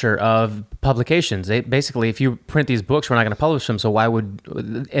pressure of publications. They basically, if you print these books, we're not going to publish them. So why would,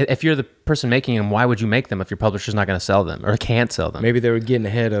 if you're the person making them, why would you make them if your publisher's not going to sell them or can't sell them? Maybe they were getting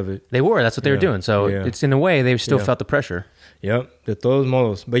ahead of it. They were. That's what they were doing. So it's in a way they still felt the pressure. Yep, de todos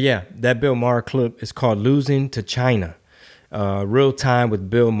modos. But yeah, that Bill Maher clip is called "Losing to China." Real Time with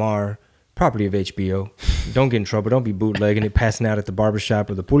Bill Maher. Property of HBO. Don't get in trouble. Don't be bootlegging it, passing out at the barbershop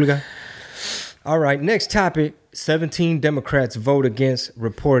or the pulga. All right, next topic. 17 Democrats vote against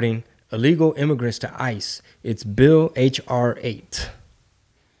reporting illegal immigrants to ICE. It's Bill H.R. 8.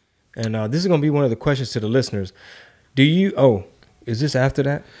 And this is going to be one of the questions to the listeners. Is this after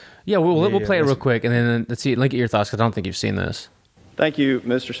that? Yeah, we'll play it real quick, and then let's see. Look at your thoughts, because I don't think you've seen this. Thank you,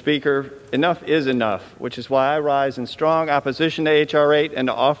 Mr. Speaker. Enough is enough, which is why I rise in strong opposition to H.R. 8 and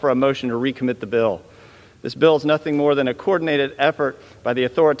to offer a motion to recommit the bill. This bill is nothing more than a coordinated effort by the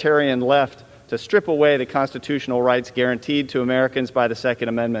authoritarian left to strip away the constitutional rights guaranteed to Americans by the Second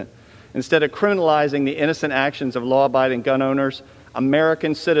Amendment. Instead of criminalizing the innocent actions of law-abiding gun owners,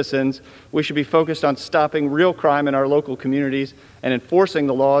 American citizens, we should be focused on stopping real crime in our local communities and enforcing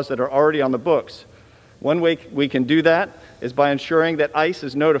the laws that are already on the books. One way we can do that is by ensuring that ICE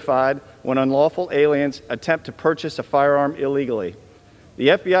is notified when unlawful aliens attempt to purchase a firearm illegally. The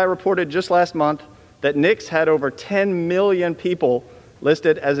FBI reported just last month that NICS had over 10 million people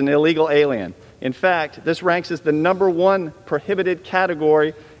listed as an illegal alien. In fact, this ranks as the #1 prohibited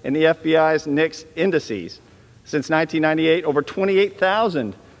category in the FBI's NICS indices. Since 1998, over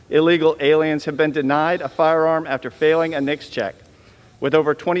 28,000 illegal aliens have been denied a firearm after failing a NICS check. With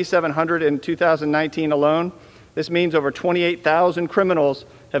over 2,700 in 2019 alone, this means over 28,000 criminals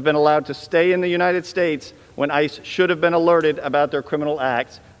have been allowed to stay in the United States when ICE should have been alerted about their criminal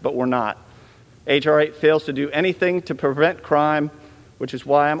acts, but were not. H.R. 8 fails to do anything to prevent crime, which is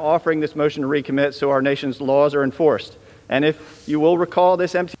why I'm offering this motion to recommit so our nation's laws are enforced. And if you will recall,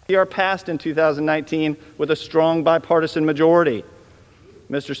 this MTR passed in 2019 with a strong bipartisan majority.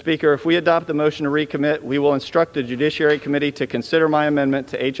 Mr. Speaker, if we adopt the motion to recommit, we will instruct the Judiciary Committee to consider my amendment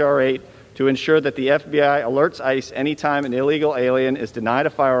to H.R. 8 to ensure that the FBI alerts ICE anytime an illegal alien is denied a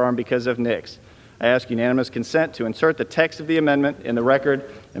firearm because of NICS. I ask unanimous consent to insert the text of the amendment in the record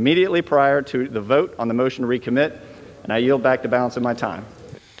immediately prior to the vote on the motion to recommit, and I yield back the balance of my time.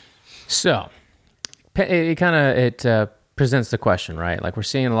 So, it presents the question, right? Like, we're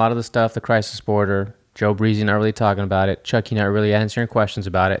seeing a lot of the stuff, the crisis border, Joe Breezy not really talking about it, Chucky not really answering questions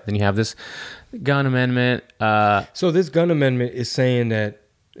about it. Then you have this gun amendment. So this gun amendment is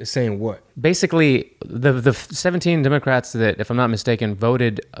saying what? Basically, the 17 Democrats that, if I'm not mistaken,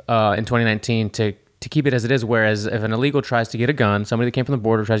 voted in 2019 to keep it as it is, whereas if an illegal tries to get a gun, somebody that came from the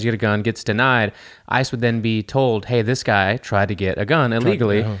border tries to get a gun, gets denied, ICE would then be told, hey, this guy tried to get a gun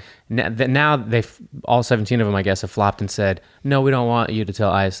illegally. Now they've, all 17 of them, I guess, have flopped and said, no, we don't want you to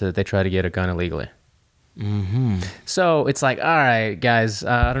tell ICE that they tried to get a gun illegally. Mm-hmm. So it's like, all right, guys,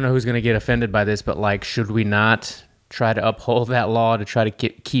 I don't know who's going to get offended by this, but like, should we not try to uphold that law to try to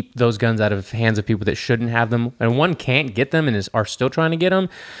keep those guns out of hands of people that shouldn't have them? And one can't get them and are still trying to get them.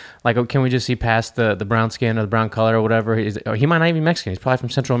 Like, can we just see past the brown skin or the brown color or whatever? Or he might not even be Mexican. He's probably from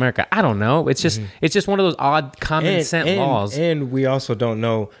Central America. I don't know. It's just it's just one of those odd common sense laws. And we also don't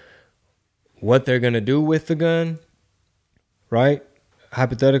know what they're gonna do with the gun, right?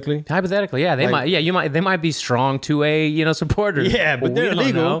 Hypothetically, yeah, they might be strong 2A, supporters. Yeah, but they're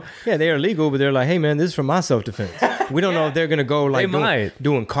illegal. Yeah, they are legal, but they're like, hey man, this is for my self-defense. We don't know if they're gonna go like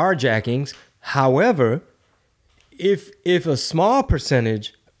doing carjackings. However, if a small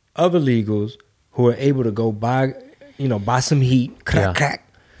percentage of illegals who are able to go buy some heat, crack,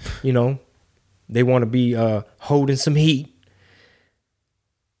 they want to be holding some heat,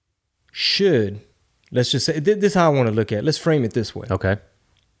 let's just say, this is how I want to look at it. Let's frame it this way. Okay.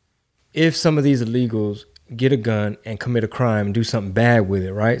 If some of these illegals get a gun and commit a crime and do something bad with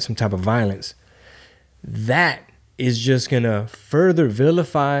it, right? Some type of violence, that is just going to further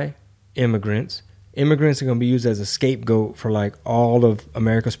vilify immigrants. Immigrants are going to be used as a scapegoat for like all of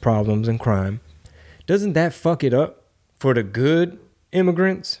America's problems and crime. Doesn't that fuck it up for the good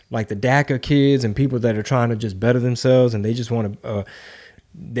immigrants, like the DACA kids and people that are trying to just better themselves and they just want to...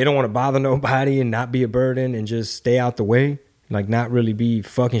 they don't want to bother nobody and not be a burden and just stay out the way, like not really be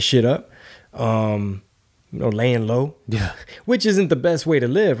fucking shit up, laying low. Yeah. Which isn't the best way to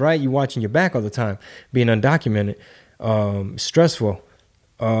live, right? You watching your back all the time, being undocumented, stressful.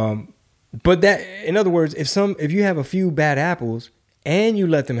 But that, in other words, if you have a few bad apples and you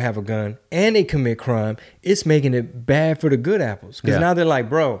let them have a gun and they commit crime, it's making it bad for the good apples. Because now they're like,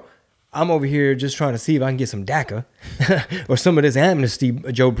 bro, I'm over here just trying to see if I can get some DACA or some of this amnesty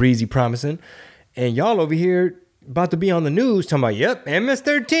Joe Breezy promising. And y'all over here about to be on the news talking about, yep,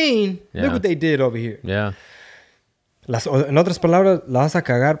 MS-13. Yeah. Look what they did over here. Yeah. En otras palabras, la vas a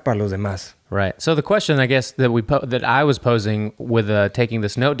cagar para los demás. Right. So the question, I guess, that I was posing with taking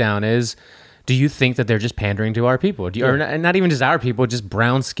this note down is, do you think that they're just pandering to our people? Or not even just our people, just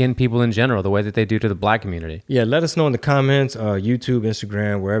brown-skinned people in general, the way that they do to the black community? Yeah, let us know in the comments, YouTube,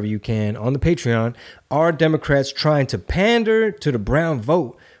 Instagram, wherever you can, on the Patreon. Are Democrats trying to pander to the brown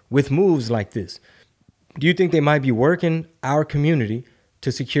vote with moves like this? Do you think they might be working our community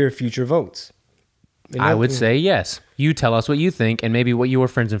to secure future votes? I would say yes. You tell us what you think and maybe what your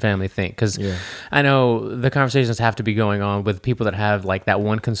friends and family think. Because I know the conversations have to be going on with people that have like that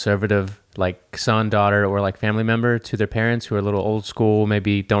one conservative like son, daughter, or like family member to their parents who are a little old school,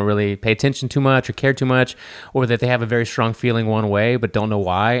 maybe don't really pay attention too much or care too much, or that they have a very strong feeling one way but don't know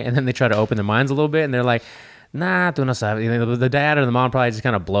why. And then they try to open their minds a little bit and they're like, nah, tú no sabes. The dad or the mom probably just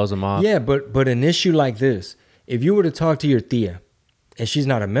kind of blows them off. Yeah, but an issue like this, if you were to talk to your tia, and she's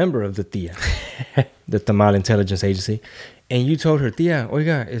not a member of the TIA, the Tamale Intelligence Agency, and you told her, tía,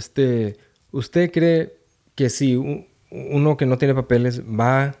 oiga, ¿usted cree que si uno que no tiene papeles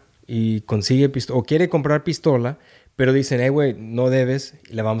va y consigue pistola o quiere comprar pistola, pero dicen, hey, güey, no debes,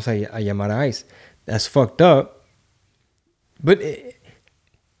 le vamos a llamar a ICE? That's fucked up. But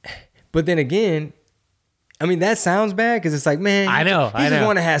then again, I mean, that sounds bad because it's like, man, I know. He just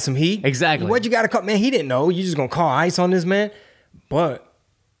want to have some heat. Exactly. What you got to call? Man, he didn't know. You just going to call ICE on this man? But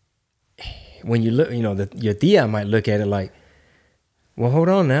when you look, your tia might look at it like, well, hold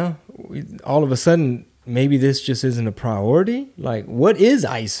on now. All of a sudden, maybe this just isn't a priority. Like, what is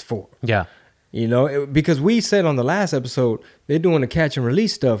ICE for? Yeah. Because we said on the last episode, they're doing the catch and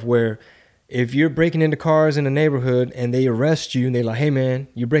release stuff where if you're breaking into cars in a neighborhood and they arrest you and they're like, hey, man,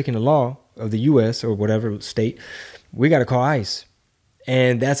 you're breaking the law of the U.S. or whatever state, we got to call ICE.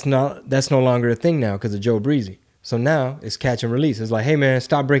 And that's no longer a thing now because of Joe Breezy. So now it's catch and release. It's like, hey, man,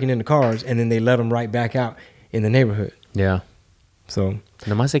 stop breaking into cars. And then they let them right back out in the neighborhood. Yeah. So.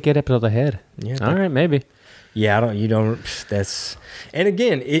 Nomás se quiere proteger. Yeah. All right, maybe. Yeah, and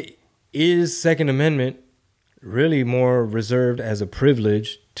again, it is Second Amendment really more reserved as a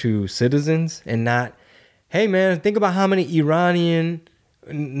privilege to citizens and not, hey, man, think about how many Iranian,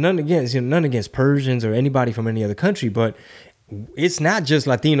 none against Persians or anybody from any other country, but it's not just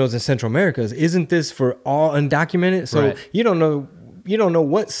Latinos in Central America. Isn't this for all undocumented? So right. You don't know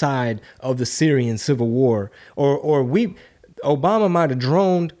what side of the Syrian civil war or Obama might have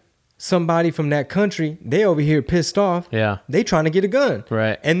droned somebody from that country. They over here pissed off. Yeah. They trying to get a gun.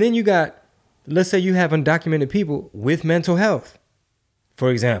 Right. And then you got, let's say you have undocumented people with mental health, for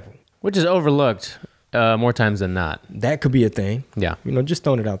example. Which is overlooked more times than not. That could be a thing. Yeah. Just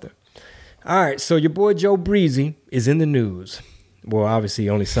throwing it out there. All right, so your boy Joe Breezy is in the news. Well, obviously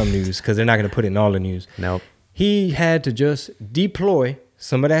only some news because they're not going to put it in all the news. Nope. He had to just deploy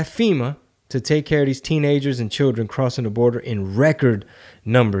some of that FEMA to take care of these teenagers and children crossing the border in record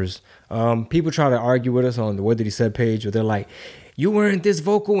numbers. People try to argue with us on the What Did He Said page where they're like, you weren't this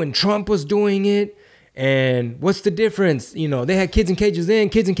vocal when Trump was doing it. And what's the difference? They had kids in cages then,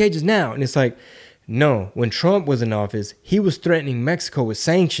 kids in cages now. And it's like, no, when Trump was in office, he was threatening Mexico with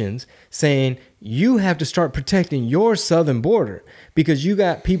sanctions, saying you have to start protecting your southern border because you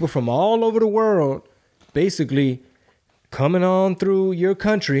got people from all over the world basically coming on through your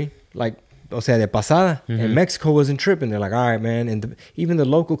country, like, o sea, de pasada. Mm-hmm. And Mexico wasn't tripping. They're like, all right, man. And even the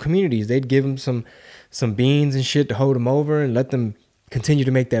local communities, they'd give them some beans and shit to hold them over and let them continue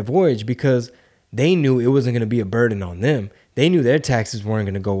to make that voyage because they knew it wasn't going to be a burden on them. They knew their taxes weren't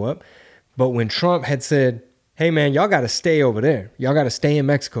going to go up. But when Trump had said, hey, man, y'all got to stay over there. Y'all got to stay in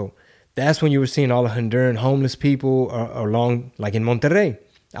Mexico. That's when you were seeing all the Honduran homeless people along, like in Monterrey.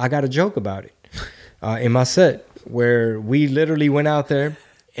 I got a joke about it in my set where we literally went out there.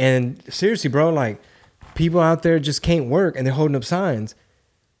 And seriously, bro, like people out there just can't work and they're holding up signs.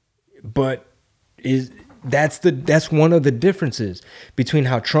 But that's one of the differences between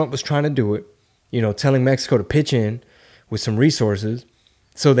how Trump was trying to do it, telling Mexico to pitch in with some resources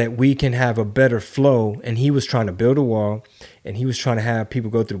so that we can have a better flow. And he was trying to build a wall and he was trying to have people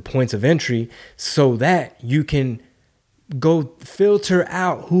go through points of entry so that you can go filter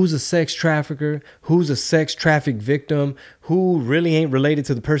out who's a sex trafficker, who's a sex traffic victim, who really ain't related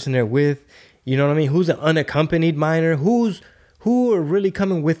to the person they're with. You know what I mean? Who's an unaccompanied minor, who are really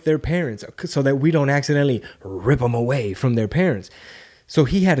coming with their parents so that we don't accidentally rip them away from their parents. So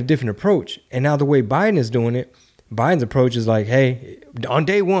he had a different approach. And now the way Biden is doing it, Biden's approach is like, hey, on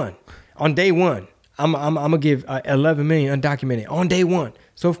day one, I'm going to give 11 million undocumented on day one.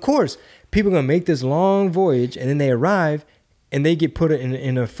 So, of course, people are going to make this long voyage and then they arrive and they get put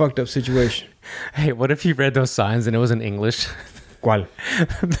in a fucked up situation. Hey, what if you read those signs and it was in English? ¿Cuál?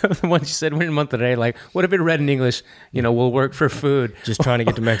 The one you said we're in Monterrey. Like, what if it read in English? We'll work for food. Just trying to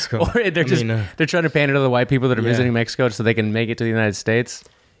get to Mexico. Or they're trying to pander to the white people that are visiting Mexico so they can make it to the United States.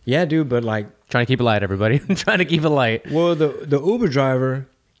 Yeah, dude, but like... Trying to keep it light, everybody. Trying to keep it light. Well, the Uber driver,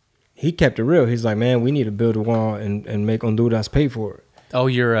 he kept it real. He's like, man, we need to build a wall and make Honduras pay for it. Oh,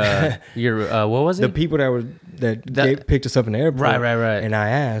 you're what was it? The people that picked us up in the airport. Right. And I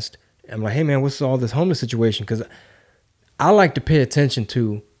asked, I'm like, hey, man, what's all this homeless situation? Because I like to pay attention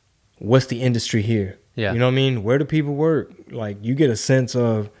to what's the industry here. Yeah. You know what I mean? Where do people work? Like, you get a sense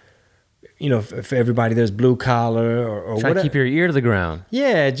of, if everybody there's blue collar or Try to keep your ear to the ground.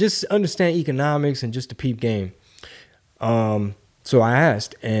 Yeah, just understand economics and just the peep game. So I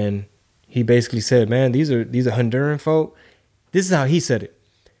asked, and he basically said, man, these are Honduran folk. This is how he said it.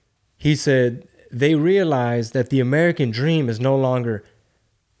 He said, they realize that the American dream is no longer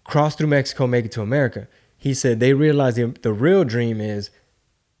cross through Mexico, make it to America. He said, they realize the real dream is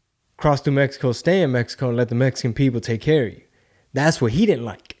cross through Mexico, stay in Mexico, and let the Mexican people take care of you. That's what he didn't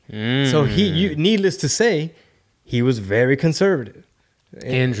like. So needless to say, he was very conservative.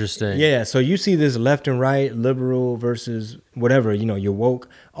 Interesting. Yeah, so you see this left and right, liberal versus whatever, you're woke.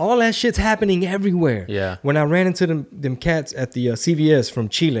 All that shit's happening everywhere. Yeah. When I ran into them cats at the CVS from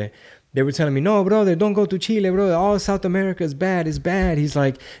Chile, they were telling me, no, brother, don't go to Chile, brother. All South America is bad. It's bad. He's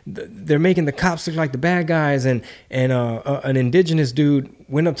like, they're making the cops look like the bad guys. And an indigenous dude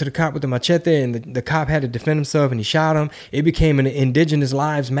went up to the cop with a machete, and the cop had to defend himself, and he shot him. It became an Indigenous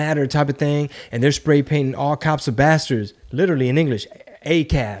Lives Matter type of thing. And they're spray painting all cops are bastards, literally in English,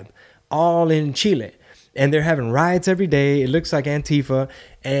 ACAB, all in Chile. And they're having riots every day. It looks like Antifa.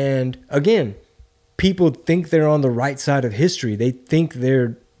 And again, people think they're on the right side of history. They think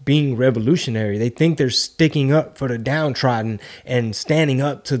they're being revolutionary. They think they're sticking up for the downtrodden and standing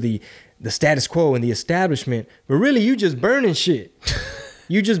up to the status quo and the establishment. But really, you just burning shit.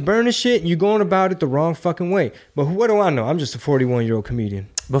 You just burning shit and you going about it the wrong fucking way. But what do I know? I'm just a 41-year-old comedian.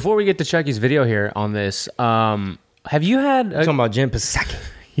 Before we get to Chucky's video here on this, have you had... talking about Jen Psaki.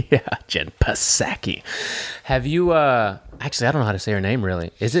 Yeah, Jen Psaki. Have you... Actually, I don't know how to say her name,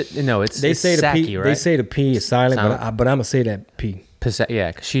 really. Is it... No, it's Psaki, right? They say the P is silent, but I'm going to say that P.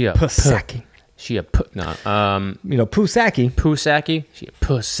 Yeah, cause she a Psaki. She a Pusaki. Pusaki. She a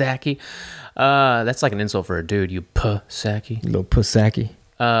Pusaki. That's like an insult for a dude. You Pusaki. Little Pusaki.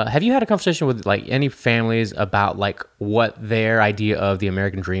 Have you had a conversation with like any families about like what their idea of the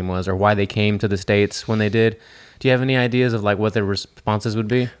American dream was, or why they came to the States when they did? Do you have any ideas of like what their responses would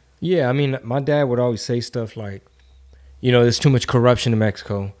be? Yeah, I mean, my dad would always say stuff like, there's too much corruption in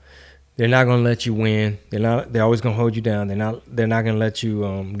Mexico. They're not gonna let you win. They're always gonna hold you down. They're not gonna let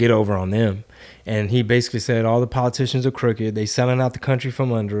you get over on them. And he basically said all the politicians are crooked. They selling out the country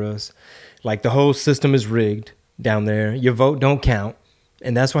from under us. Like the whole system is rigged down there. Your vote don't count.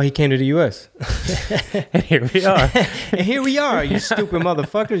 And that's why he came to the U.S. And here we are. And here we are, you stupid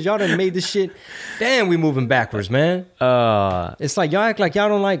motherfuckers. Y'all done made this shit. Damn, we moving backwards, man. It's like y'all act like y'all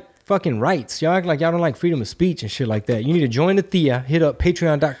don't like fucking rights. Y'all act like y'all don't like freedom of speech and shit like that. You need to join the Thea. Hit up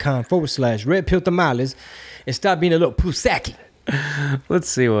patreon.com/Red Pill Tamales and stop being a little Pusaki. Let's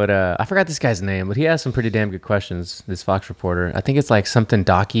see what I forgot this guy's name, but he has some pretty damn good questions. This Fox reporter, I think it's like something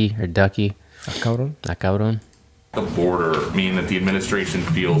Docky or Ducky. Acauron. The border, meaning that the administration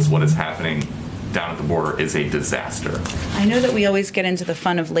feels what is happening down at the border is a disaster. I know that we always get into the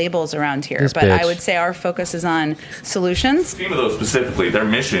fun of labels around here, but I would say our focus is on solutions. FEMA, though, specifically, their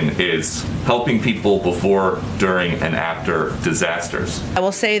mission is helping people before, during, and after disasters. I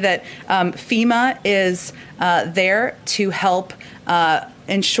will say that FEMA is there to help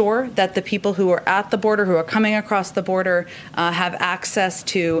ensure that the people who are at the border, who are coming across the border, have access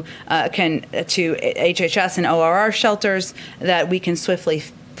to HHS and ORR shelters, that we can swiftly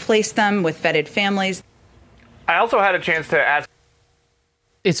place them with vetted families. I also had a chance to ask.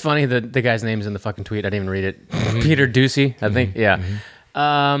 It's funny that the guy's name's in the fucking tweet. I didn't even read it. Peter Ducey, I think. Yeah.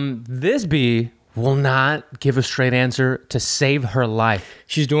 This bee will not give a straight answer to save her life.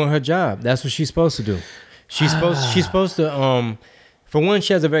 She's doing her job. That's what she's supposed to do. She's supposed to. For one,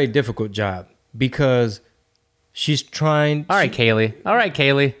 she has a very difficult job because she's trying. All right, Kaylee.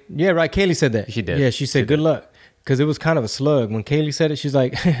 Yeah, right. Kaylee said that. She did. Yeah, she said good luck. Because it was kind of a slug. When Kaylee said it, she's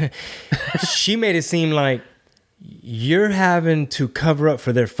like, she made it seem like you're having to cover up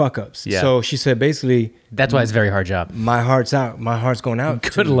for their fuck ups. Yeah. So she said basically, that's why it's a very hard job. My heart's out. My heart's going out.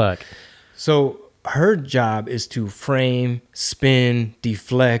 Good luck. So her job is to frame, spin,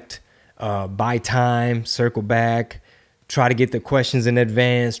 deflect, buy time, circle back, try to get the questions in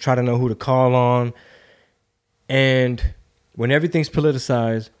advance, try to know who to call on. And when everything's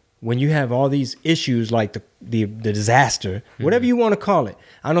politicized, when you have all these issues like the disaster, whatever you want to call it.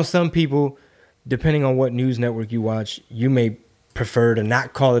 I know some people, depending on what news network you watch, you may prefer to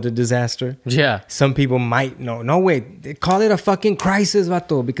not call it a disaster. Yeah. Some people might, no wait, call it a fucking crisis,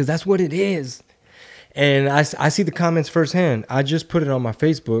 vato, because that's what it is. And I see the comments firsthand. I just put it on my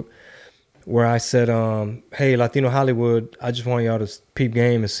Facebook where I said, hey, Latino Hollywood, I just want y'all to peep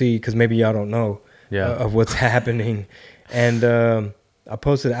game and see, because maybe y'all don't know of what's happening. And I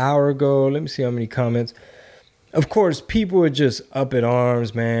posted an hour ago. Let me see how many comments. Of course, people are just up in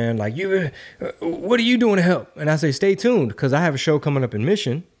arms, man. Like, what are you doing to help? And I say, stay tuned, because I have a show coming up in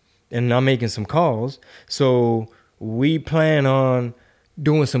Mission, and I'm making some calls. So we plan on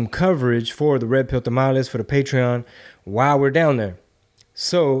doing some coverage for the Red Pill Tamales for the Patreon while we're down there.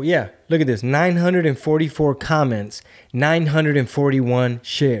 So, yeah, look at this. 944 comments, 941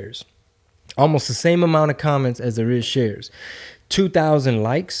 shares. Almost the same amount of comments as there is shares. 2,000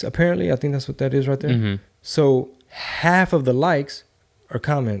 likes, apparently. I think that's what that is right there. Mm-hmm. So half of the likes are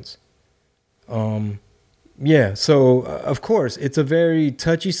comments. Yeah, so of course it's a very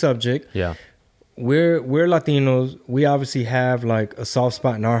touchy subject. Yeah. We're Latinos. We obviously have like a soft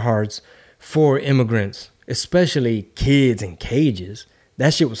spot in our hearts for immigrants, especially kids in cages.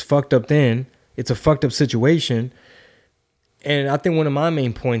 That shit was fucked up then. It's a fucked up situation. And I think one of my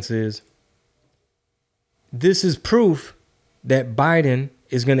main points is this is proof that Biden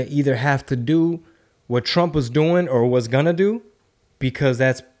is going to either have to do what Trump was doing or was going to do, because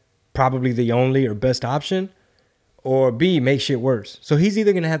that's probably the only or best option, or B, make shit worse. So he's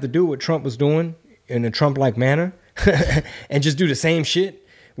either going to have to do what Trump was doing in a Trump-like manner and just do the same shit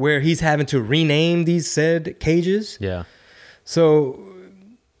where he's having to rename these said cages. Yeah. So,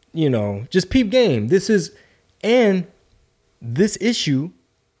 you know, just peep game. This issue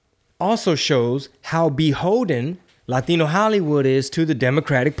also shows how beholden Latino Hollywood is to the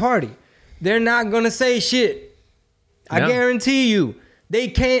Democratic Party. They're not going to say shit. I guarantee you. They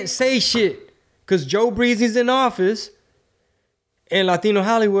can't say shit because Joe Breezy's in office, and Latino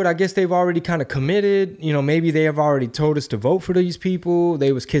Hollywood, I guess they've already kind of committed. You know, maybe they have already told us to vote for these people.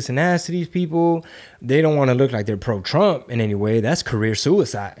 They was kissing ass to these people. They don't want to look like they're pro-Trump in any way. That's career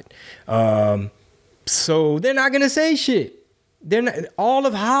suicide. So they're not going to say shit. They're not. All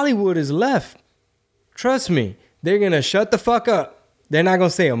of Hollywood is left. Trust me. They're going to shut the fuck up. They're not going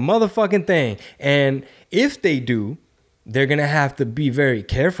to say a motherfucking thing. And if they do, they're going to have to be very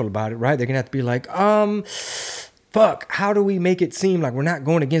careful about it, right? They're going to have to be like, fuck, how do we make it seem like we're not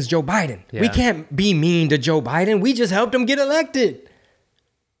going against Joe Biden? Yeah. We can't be mean to Joe Biden. We just helped him get elected.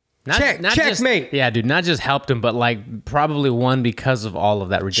 Checkmate. Yeah, dude, not just helped him, but like probably won because of all of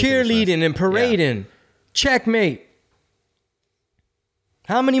that ridiculousness. Cheerleading and parading. Yeah. Checkmate.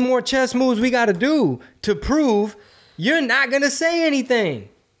 How many more chess moves we got to do to prove you're not going to say anything?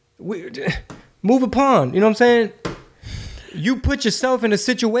 Move upon. You know what I'm saying? You put yourself in a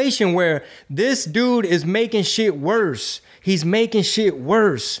situation where this dude is making shit worse. He's making shit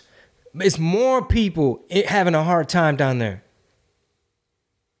worse. It's more people having a hard time down there.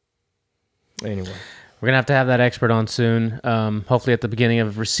 Anyway. We're going to have that expert on soon, hopefully at the beginning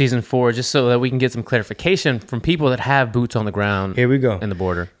of season 4, just so that we can get some clarification from people that have boots on the ground. Here we go. In the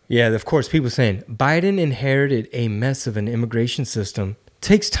border. Yeah, of course, people saying, Biden inherited a mess of an immigration system.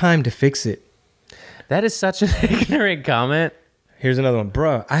 Takes time to fix it. That is such an ignorant comment. Here's another one.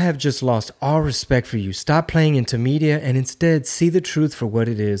 Bruh, I have just lost all respect for you. Stop playing into media and instead see the truth for what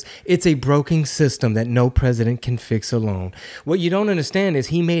it is. It's a broken system that no president can fix alone. What you don't understand is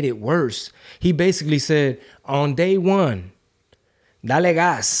he made it worse. He basically said, on day one, dale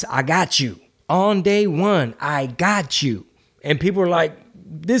gas, I got you. On day one, I got you. And people are like,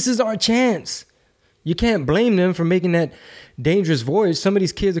 this is our chance. You can't blame them for making that dangerous voice. Some of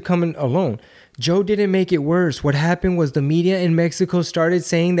these kids are coming alone. Joe didn't make it worse. What happened was the media in Mexico started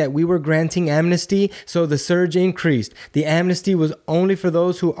saying that we were granting amnesty, so the surge increased. The amnesty was only for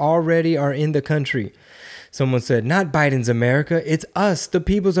those who already are in the country. Someone said, not Biden's America. It's us, the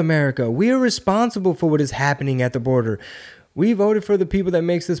people's America. We are responsible for what is happening at the border. We voted for the people that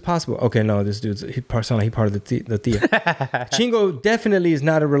makes this possible. Okay, no, this dude's part of the Thea. Chingo definitely is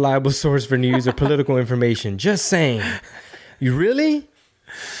not a reliable source for news or political information. Just saying. You really?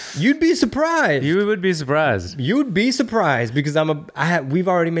 You'd be surprised. You would be surprised. You'd be surprised because we've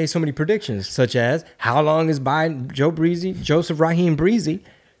already made so many predictions, such as how long is Joseph Rahim Breezy,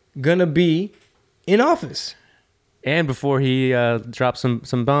 gonna be in office? And before he drops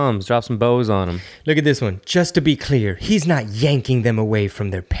some bombs, drops some bows on them. Look at this one. Just to be clear, he's not yanking them away from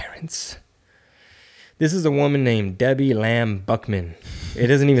their parents. This is a woman named Debbie Lamb Buckman. It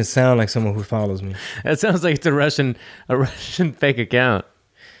doesn't even sound like someone who follows me. That sounds like it's a Russian fake account.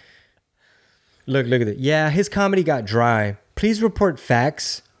 Look at it. Yeah, his comedy got dry. Please report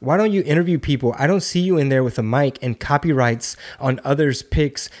facts. Why don't you interview people? I don't see you in there with a mic, and copyrights on others'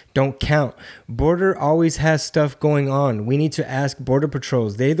 picks don't count. Border always has stuff going on. We need to ask Border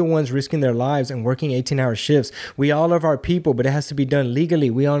Patrols. They're the ones risking their lives and working 18-hour shifts. We all love our people, but it has to be done legally.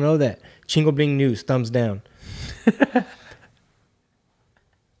 We all know that. Chingo Bling News, thumbs down.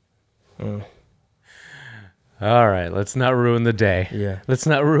 All right, let's not ruin the day. Yeah. Let's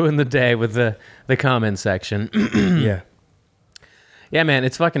not ruin the day with the comment section. Yeah. Yeah, man,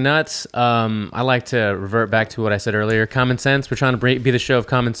 it's fucking nuts. I like to revert back to what I said earlier. Common sense. We're trying to be the show of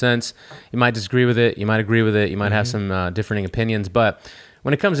common sense. You might disagree with it. You might agree with it. You might have some differing opinions. But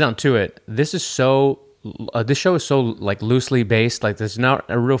when it comes down to it, this show is so like loosely based. Like there's not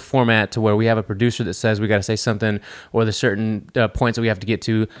a real format to where we have a producer that says we got to say something, or there's certain points that we have to get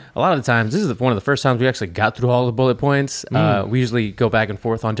to. A lot of the times, this is one of the first times we actually got through all the bullet points. We usually go back and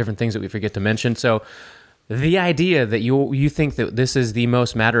forth on different things that we forget to mention. So the idea that you think that this is the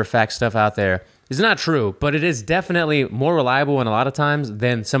most matter-of-fact stuff out there is not true, but it is definitely more reliable in a lot of times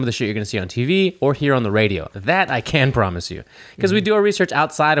than some of the shit you're going to see on TV or hear on the radio. That I can promise you. Because we do our research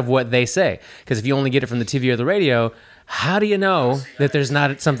outside of what they say. Because if you only get it from the TV or the radio, how do you know that there's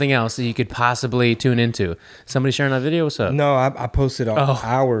not something else that you could possibly tune into? Somebody sharing that video? What's up? No, I posted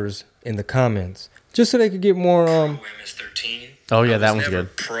hours in the comments just so they could get more. MS-13. Oh, yeah, that one's never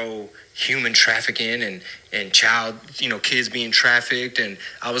good. Pro human trafficking and child, kids being trafficked. And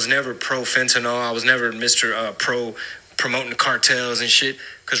I was never pro fentanyl. I was never Mr. Pro promoting the cartels and shit.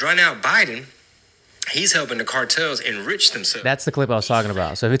 Because right now, Biden, he's helping the cartels enrich themselves. That's the clip I was talking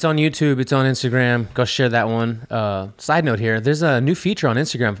about. So if it's on YouTube, it's on Instagram, go share that one. Side note here, there's a new feature on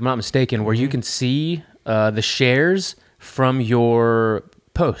Instagram, if I'm not mistaken, where you can see the shares from your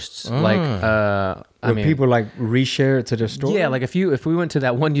posts. People like reshare it to their story. Yeah, like if we went to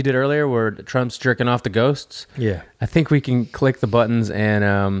that one you did earlier where Trump's jerking off the ghosts. Yeah, I think we can click the buttons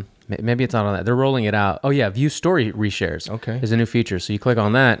and maybe it's not on that. They're rolling it out. Oh yeah, view story reshares. Okay, there's a new feature, so you click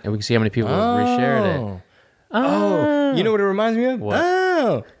on that and we can see how many people have reshared it. Oh, you know what it reminds me of? What?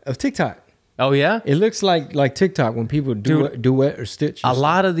 Oh, of TikTok. Oh yeah, it looks like TikTok when people duet or stitch. A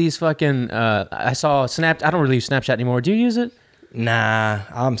lot of these fucking. I saw Snap. I don't really use Snapchat anymore. Do you use it? Nah,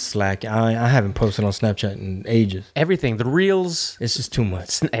 I'm slack. I haven't posted on Snapchat in ages. Everything, the reels. It's just too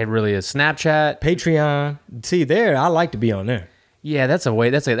much. It really is. Snapchat, Patreon. See, there, I like to be on there. Yeah, that's a way.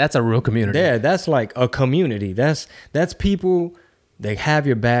 That's a real community. Yeah, that's like a community. That's people. They have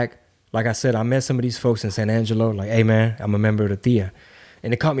your back. Like I said, I met some of these folks in San Angelo. Like, hey man, I'm a member of the Thea,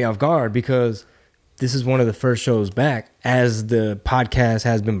 and it caught me off guard because this is one of the first shows back as the podcast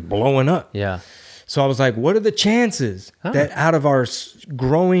has been blowing up. Yeah. So I was like, what are the chances that out of our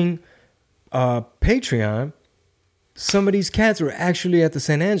growing Patreon, some of these cats were actually at the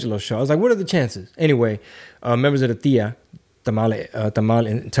San Angelo show? I was like, what are the chances? Anyway, members of the Thea, Tamale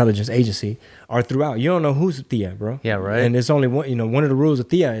Intelligence Agency, are throughout. You don't know who's Thea, bro. Yeah, right. And it's only one, one of the rules of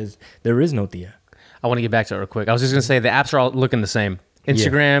Thea is there is no Thea. I want to get back to it real quick. I was just going to say the apps are all looking the same.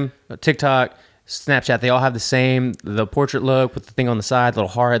 Instagram, TikTok, Snapchat, they all have the portrait look with the thing on the side, little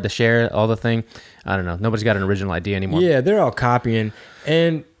heart, the share, all the thing. I don't know. Nobody's got an original idea anymore. Yeah, they're all copying.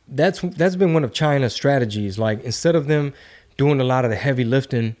 And that's been one of China's strategies. Like, instead of them doing a lot of the heavy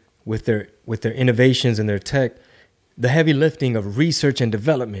lifting with their innovations and their tech, the heavy lifting of research and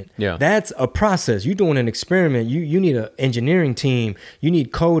development. Yeah. That's a process. You're doing an experiment. You need an engineering team. You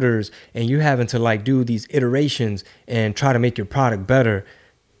need coders, and you're having to like do these iterations and try to make your product better.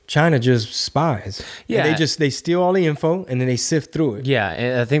 China just spies. Yeah. And they steal all the info and then they sift through it. Yeah,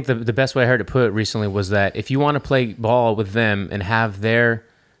 and I think the best way I heard it put recently was that if you want to play ball with them and have their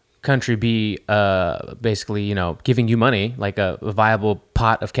country be basically, giving you money, like a viable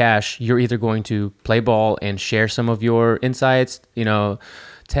pot of cash, you're either going to play ball and share some of your insights,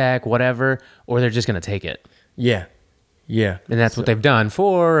 tech, whatever, or they're just going to take it. Yeah. Yeah. And that's what they've done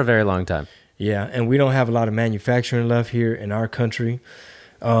for a very long time. Yeah, and we don't have a lot of manufacturing left here in our country.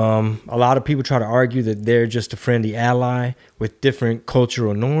 A lot of people try to argue that they're just a friendly ally with different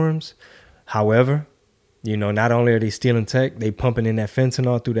cultural norms. However, not only are they stealing tech, they pumping in that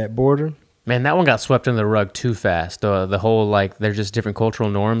fentanyl through that border. Man, that one got swept under the rug too fast. The whole, they're just different cultural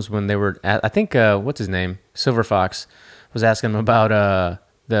norms when they were, I think, what's his name? Silver Fox was asking him about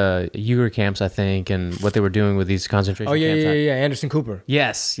the Uyghur camps, I think, and what they were doing with these concentration camps. Yeah. Anderson Cooper.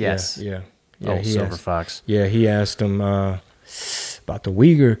 Yes. Yeah. Silver Fox. Yeah, he asked him about the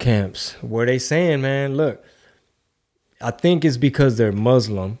Uyghur camps. What are they saying, man? Look, I think it's because they're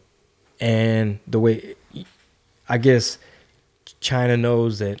Muslim, and the way, I guess, China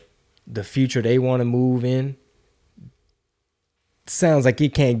knows that the future they want to move in sounds like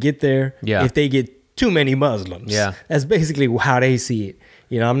it can't get there if they get too many Muslims. Yeah. That's basically how they see it.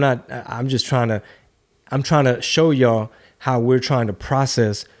 I'm trying to show y'all how we're trying to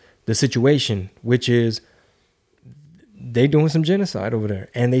process the situation, which is they doing some genocide over there.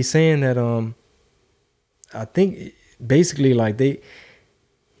 And they saying that, I think basically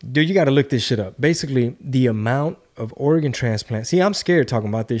you got to look this shit up. Basically, the amount of organ transplants. See, I'm scared talking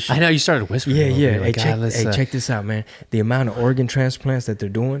about this shit. I know you started whispering. Yeah. Hey, check this out, man. The amount of organ transplants that they're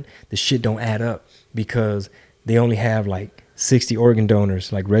doing, the shit don't add up because they only have 60 organ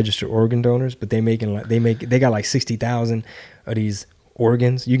donors, registered organ donors, but they got 60,000 of these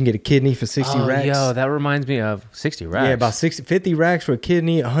organs. You can get a kidney for 60 racks. Yo, that reminds me of 60 racks. Yeah, about 50 racks for a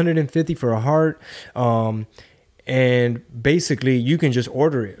kidney, 150 for a heart. And basically you can just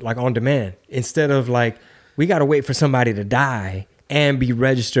order it on demand instead of we got to wait for somebody to die and be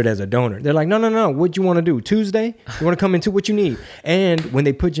registered as a donor. They're like, no. What you want to do? Tuesday? You want to come into what you need? And when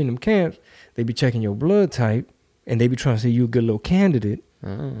they put you in them camps, they be checking your blood type, and they be trying to say you a good little candidate.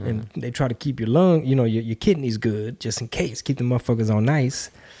 And they try to keep your lung, your kidneys good, just in case. Keep the motherfuckers on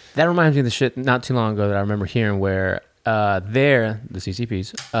nice. That reminds me of the shit not too long ago that I remember hearing where the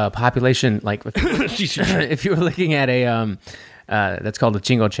CCP's population, like if you were looking at a that's called the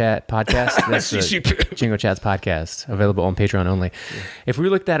Chingo Chat podcast. That's the Chingo Chats podcast, available on Patreon only. Yeah. If we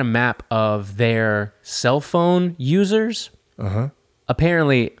looked at a map of their cell phone users,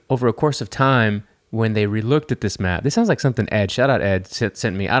 apparently over a course of time, when they relooked at this map, this sounds like something Ed, shout out Ed,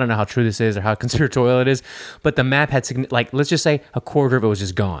 sent me. I don't know how true this is or how conspiratorial it is, but the map had, let's just say a quarter of it was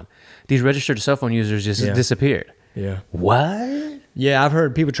just gone. These registered cell phone users just disappeared. Yeah. What? Yeah, I've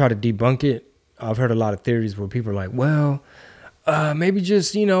heard people try to debunk it. I've heard a lot of theories where people are like, well, maybe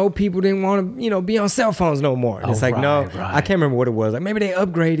just, people didn't want to, be on cell phones no more. And it's like, no, I can't remember what it was. Like maybe they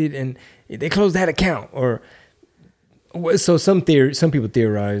upgraded and they closed that account, or so some people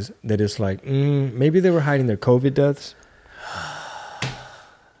theorize that it's like maybe they were hiding their COVID deaths.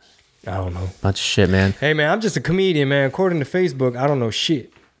 I don't know. Bunch of shit, man. Hey, man, I'm just a comedian, man. According to Facebook, I don't know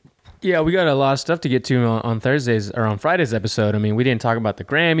shit. Yeah, we got a lot of stuff to get to on Thursdays or on Friday's episode. I mean, we didn't talk about the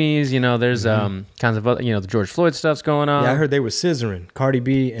Grammys. There's kinds of other, the George Floyd stuff's going on. Yeah, I heard they were scissoring. Cardi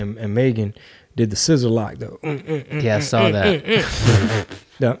B and Megan did the scissor lock though. Yeah, I saw that.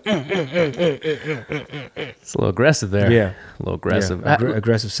 It's a little aggressive there. Yeah, a little aggressive. Yeah,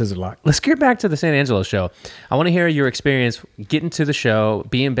 aggressive scissor lock. Let's get back to the San Angelo show. I want to hear your experience getting to the show,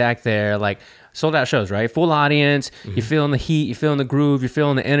 being back there, like sold out shows, right? Full audience. You're feeling the heat. You're feeling the groove. You're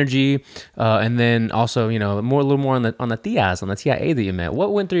feeling the energy, and then also, a little more on the TIAs, on the TIA that you met.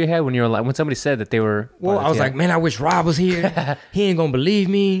 What went through your head when you were like, when somebody said that they were? Well, I was like, man, I wish Rob was here. He ain't gonna believe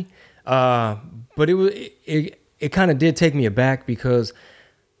me. But it kind of did take me aback because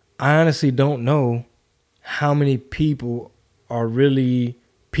I honestly don't know how many people are really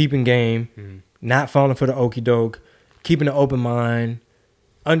peeping game, not falling for the okie doke, keeping an open mind,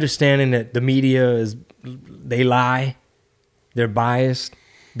 understanding that the media they lie, they're biased,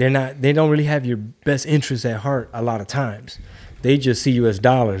 they don't really have your best interests at heart a lot of times. They just see you as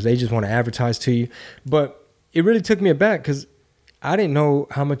dollars. They just want to advertise to you. But it really took me aback because I didn't know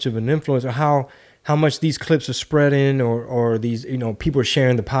how much of an influence or how much these clips are spreading or these, people are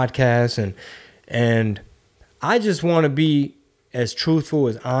sharing the podcast and I just want to be as truthful,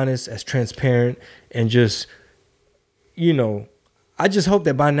 as honest, as transparent, and just, I just hope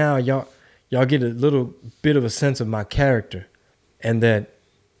that by now y'all get a little bit of a sense of my character and that,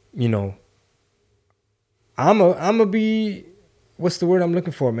 I'm a be, what's the word I'm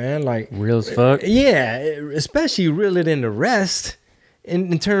looking for, man? Like real as fuck. Yeah, especially realer than the rest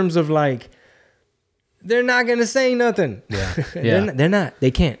in terms of like, they're not going to say nothing. Yeah. They're not. They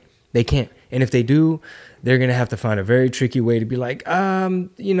can't. And if they do, they're going to have to find a very tricky way to be like,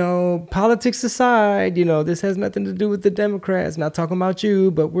 politics aside, this has nothing to do with the Democrats. Not talking about you,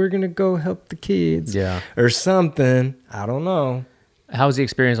 but we're going to go help the kids. Yeah. Or something. I don't know. How was the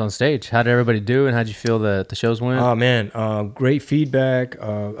experience on stage? How did everybody do, and how did you feel the shows went? Oh, man. Great feedback.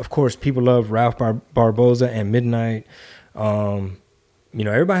 Of course, people love Ralph Barboza and Midnight.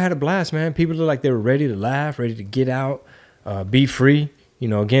 Everybody had a blast, man. People looked like they were ready to laugh, ready to get out, be free.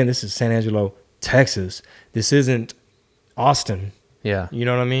 Again, this is San Angelo, Texas. This isn't Austin. Yeah. You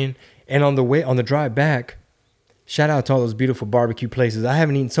know what I mean? And on the drive back, shout out to all those beautiful barbecue places. I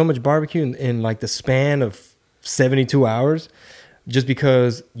haven't eaten so much barbecue in like the span of 72 hours just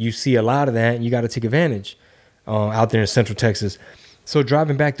because you see a lot of that and you got to take advantage out there in Central Texas. So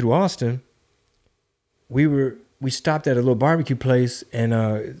driving back through Austin, we stopped at a little barbecue place and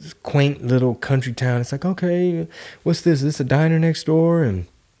this quaint little country town. It's like, okay, what's this? Is this a diner next door? And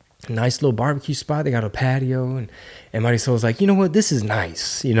a nice little barbecue spot. They got a patio. And Marisol was like, you know what? This is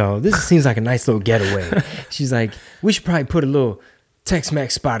nice. This seems like a nice little getaway. She's like, we should probably put a little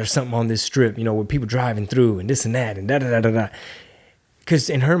Tex-Mex spot or something on this strip, with people driving through and this and that and da-da-da-da-da. Because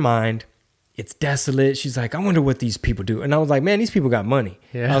in her mind, it's desolate. She's like, I wonder what these people do. And I was like, man, these people got money.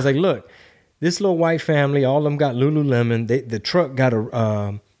 Yeah. I was like, look. This little white family, all of them got Lululemon. The truck got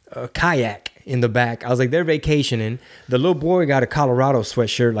a kayak in the back. I was like, they're vacationing. The little boy got a Colorado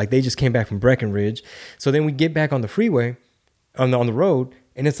sweatshirt, like they just came back from Breckenridge. So then we get back on the freeway, on the road,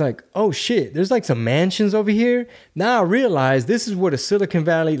 and it's like, oh shit, there's like some mansions over here. Now I realize this is where the Silicon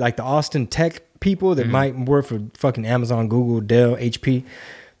Valley, like the Austin tech people that might work for fucking Amazon, Google, Dell, HP,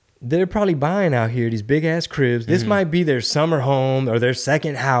 they're probably buying out here these big ass cribs. This might be their summer home or their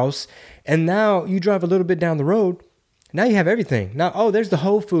second house. And now you drive a little bit down the road. Now you have everything. Now, there's the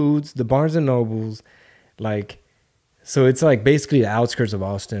Whole Foods, the Barnes and Nobles, like So it's like basically the outskirts of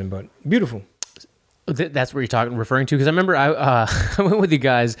Austin, but beautiful. That's what you're referring to? Because I remember I went with you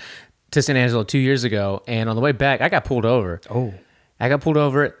guys to San Angelo 2 years ago, and on the way back, I got pulled over. Oh. I got pulled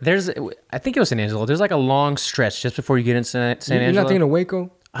over. I think it was San Angelo. There's like a long stretch just before you get into San Angelo. You're not thinking of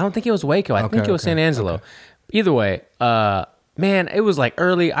Waco? I don't think it was Waco. I think it was San Angelo. Okay. Either way, man, it was like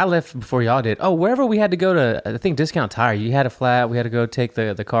early. I left before y'all did. Oh, wherever we had to go to, I think Discount Tire. You had a flat. We had to go take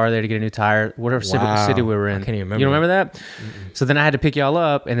the car there to get a new tire. Whatever city we were in. I can't even remember. You don't remember that? Mm-mm. So then I had to pick y'all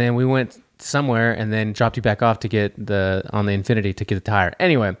up, and then we went somewhere, and then dropped you back off to get on the Infinity to get the tire.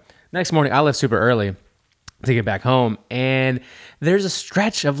 Anyway, next morning I left super early to get back home, and there's a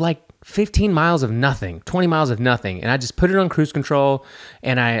stretch of like 15 miles of nothing, 20 miles of nothing, and I just put it on cruise control,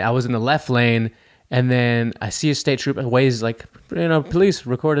 and I was in the left lane. And then I see a state trooper Waze like, police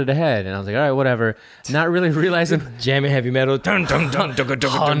recorded ahead. And I was like, all right, whatever. Not really realizing. Jamming heavy metal. 100%.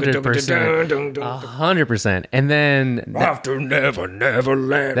 100%. And then. After never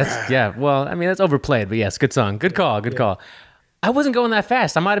land. That's overplayed. But yes, good song. Good call. Good call. I wasn't going that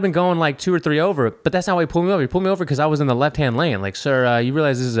fast. I might have been going like 2 or 3 over, but that's not why he pulled me over. He pulled me over because I was in the left-hand lane. Like, sir, you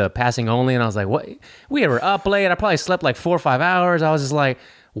realize this is a passing only? And I was like, what? We were up late. I probably slept like 4 or 5 hours. I was just like,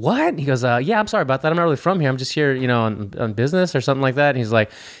 what? He goes, yeah, I'm sorry about that. I'm not really from here. I'm just here, on business or something like that. And he's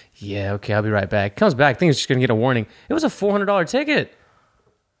like, yeah, okay, I'll be right back. Comes back, thinks he's just going to get a warning. It was a $400 ticket.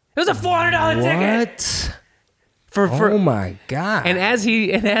 It was a $400 ticket. What? Oh my God. And as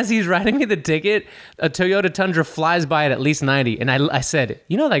he's writing me the ticket, a Toyota Tundra flies by at least 90. And I said,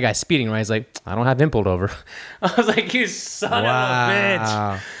 that guy's speeding, right? He's like, I don't have him pulled over. I was like, you son of a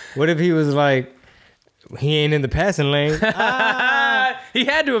bitch. What if he was like, he ain't in the passing lane? He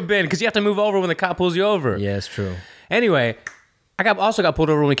had to have been, because you have to move over when the cop pulls you over. Yeah, it's true. Anyway, I also got pulled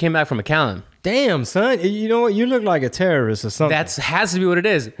over when we came back from McAllen. Damn, son. You know what? You look like a terrorist or something. That has to be what it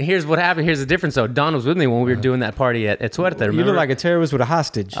is. Here's what happened. Here's the difference, though. Dawn was with me when we were doing that party at Suerte. Remember? You look like a terrorist with a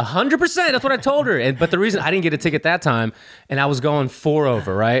hostage. 100%. That's what I told her. But the reason I didn't get a ticket that time, and I was going 4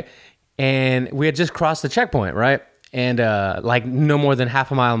 over, right? And we had just crossed the checkpoint, right? And like no more than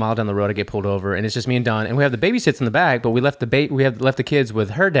half a mile down the road, I get pulled over, and it's just me and Dawn, and we have the baby sits in the back, but we left left the kids with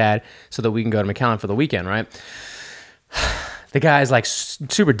her dad so that we can go to McAllen for the weekend, right? The guy's like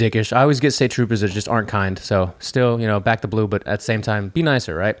super dickish. I always get state troopers that just aren't kind. So still, back to blue, but at the same time, be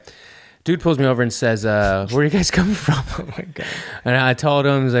nicer, right? Dude pulls me over and says, where are you guys coming from? Oh my God. And I told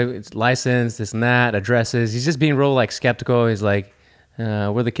him, he's like, it's license, this and that, addresses. He's just being real like skeptical. He's like,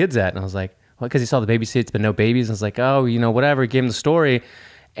 where the kids at? And I was like, well, because he saw the baby seats, but no babies. And I was like, oh, whatever. He gave him the story.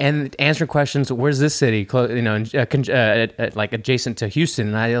 And answering questions, where's this city? Like adjacent to Houston.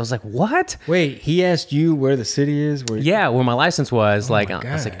 And I was like, what? Wait, he asked you where the city is? Where my license was. I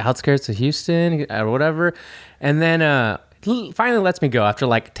was like, outskirts of Houston or whatever. And then finally lets me go after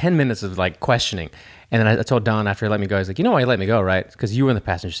like 10 minutes of like questioning. And then I told Don after he let me go, he's like, why you let me go, right? Because you were in the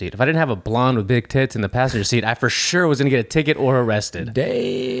passenger seat. If I didn't have a blonde with big tits in the passenger seat, I for sure was going to get a ticket or arrested.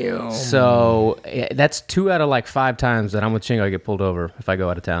 Damn. So that's 2 out of like 5 times that I'm with Chingo, I get pulled over if I go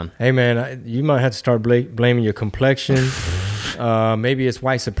out of town. Hey, man, you might have to start blaming your complexion. Maybe it's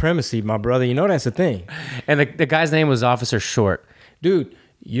white supremacy, my brother. That's a thing. And the guy's name was Officer Short. Dude,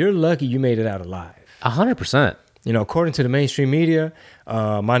 you're lucky you made it out alive. 100%. According to the mainstream media,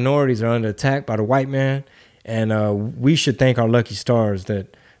 minorities are under attack by the white man, and we should thank our lucky stars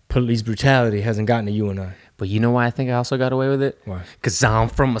that police brutality hasn't gotten to you and I. But you know why I think I also got away with it? Why? Because I'm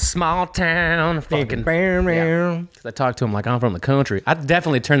from a small town. Because I talk to him like I'm from the country. I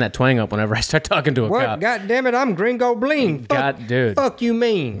definitely turn that twang up whenever I start talking to a cop. God damn it, I'm Gringo Bling. Dude. Fuck you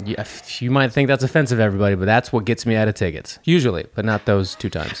mean? You might think that's offensive, everybody, but that's what gets me out of tickets. Usually, but not those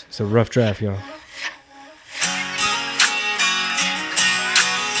 2 times. It's a rough draft, y'all.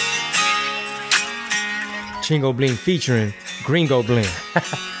 Chingo Bling featuring Gringo Bling.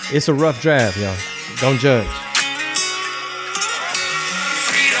 It's a rough draft, y'all. Don't judge.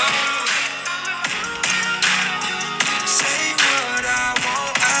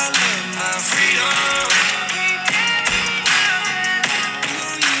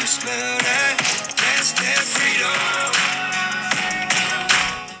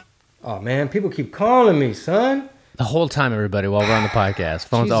 Oh man, people keep calling me, son. The whole time, everybody, while we're on the podcast.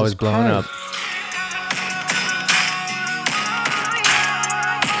 Phone's Jesus always blowing Christ. up.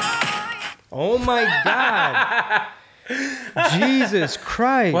 Oh my God. Jesus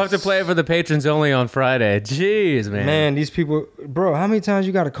Christ. We'll have to play it for the patrons only on Friday. Jeez, man. Man, these people, bro, how many times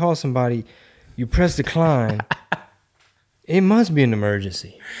you got to call somebody, you press decline. It must be an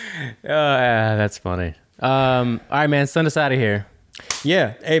emergency. Yeah, that's funny. All right, man, send us out of here.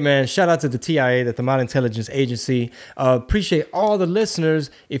 Yeah. Hey, man, shout out to the TIA, the Thermite Intelligence Agency. Appreciate all the listeners.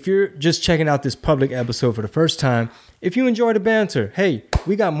 If you're just checking out this public episode for the first time, If you enjoy the banter, hey,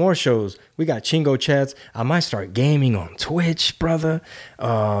 we got more shows. We got Chingo Chats. I might start gaming on Twitch, brother.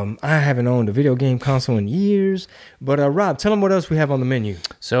 I haven't owned a video game console in years. But Rob, tell them what else we have on the menu.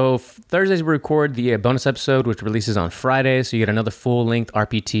 So Thursdays we record the bonus episode, which releases on Fridays. So you get another full-length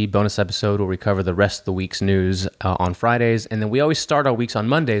RPT bonus episode where we cover the rest of the week's news on Fridays. And then we always start our weeks on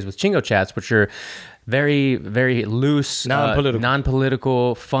Mondays with Chingo Chats, which are very, very loose,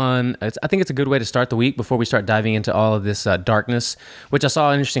 non-political, fun. I think it's a good way to start the week before we start diving into all of this darkness, which I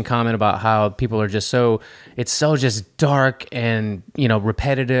saw an interesting comment about how people are just it's so just dark and,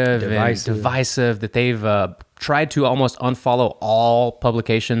 repetitive and divisive that they've tried to almost unfollow all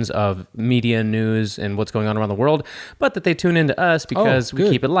publications of media news and what's going on around the world, but that they tune into us because we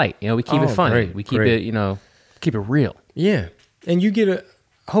keep it light. We keep it funny. We keep it, keep it real. Yeah. And you get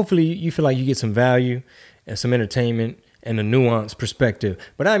hopefully you feel like you get some value and some entertainment and a nuanced perspective.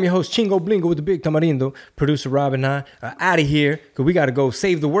 But I'm your host, Chingo Blingo with the Big Tamarindo. Producer Rob and I are out of here because we got to go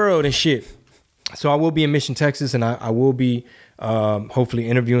save the world and shit. So I will be in Mission, Texas, and I will be hopefully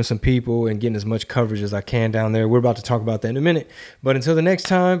interviewing some people and getting as much coverage as I can down there. We're about to talk about that in a minute. But until the next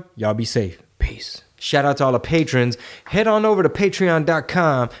time, y'all be safe. Peace. Shout out to all the patrons. Head on over to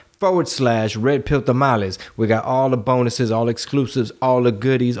patreon.com/Red Pill Tamales. We got all the bonuses, all exclusives, all the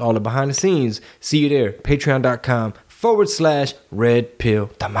goodies, all the behind the scenes. See you there. Patreon.com/Red Pill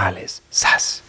Tamales. Sas.